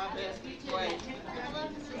 Try my best to wait.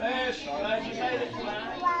 Bless you. Glad you made it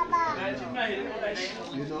tonight. Glad you made it. Bless you.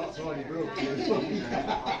 You're not sorry, bro.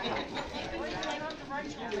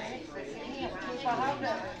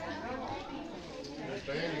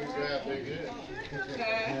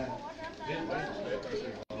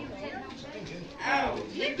 Oh,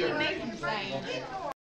 you do make him sing.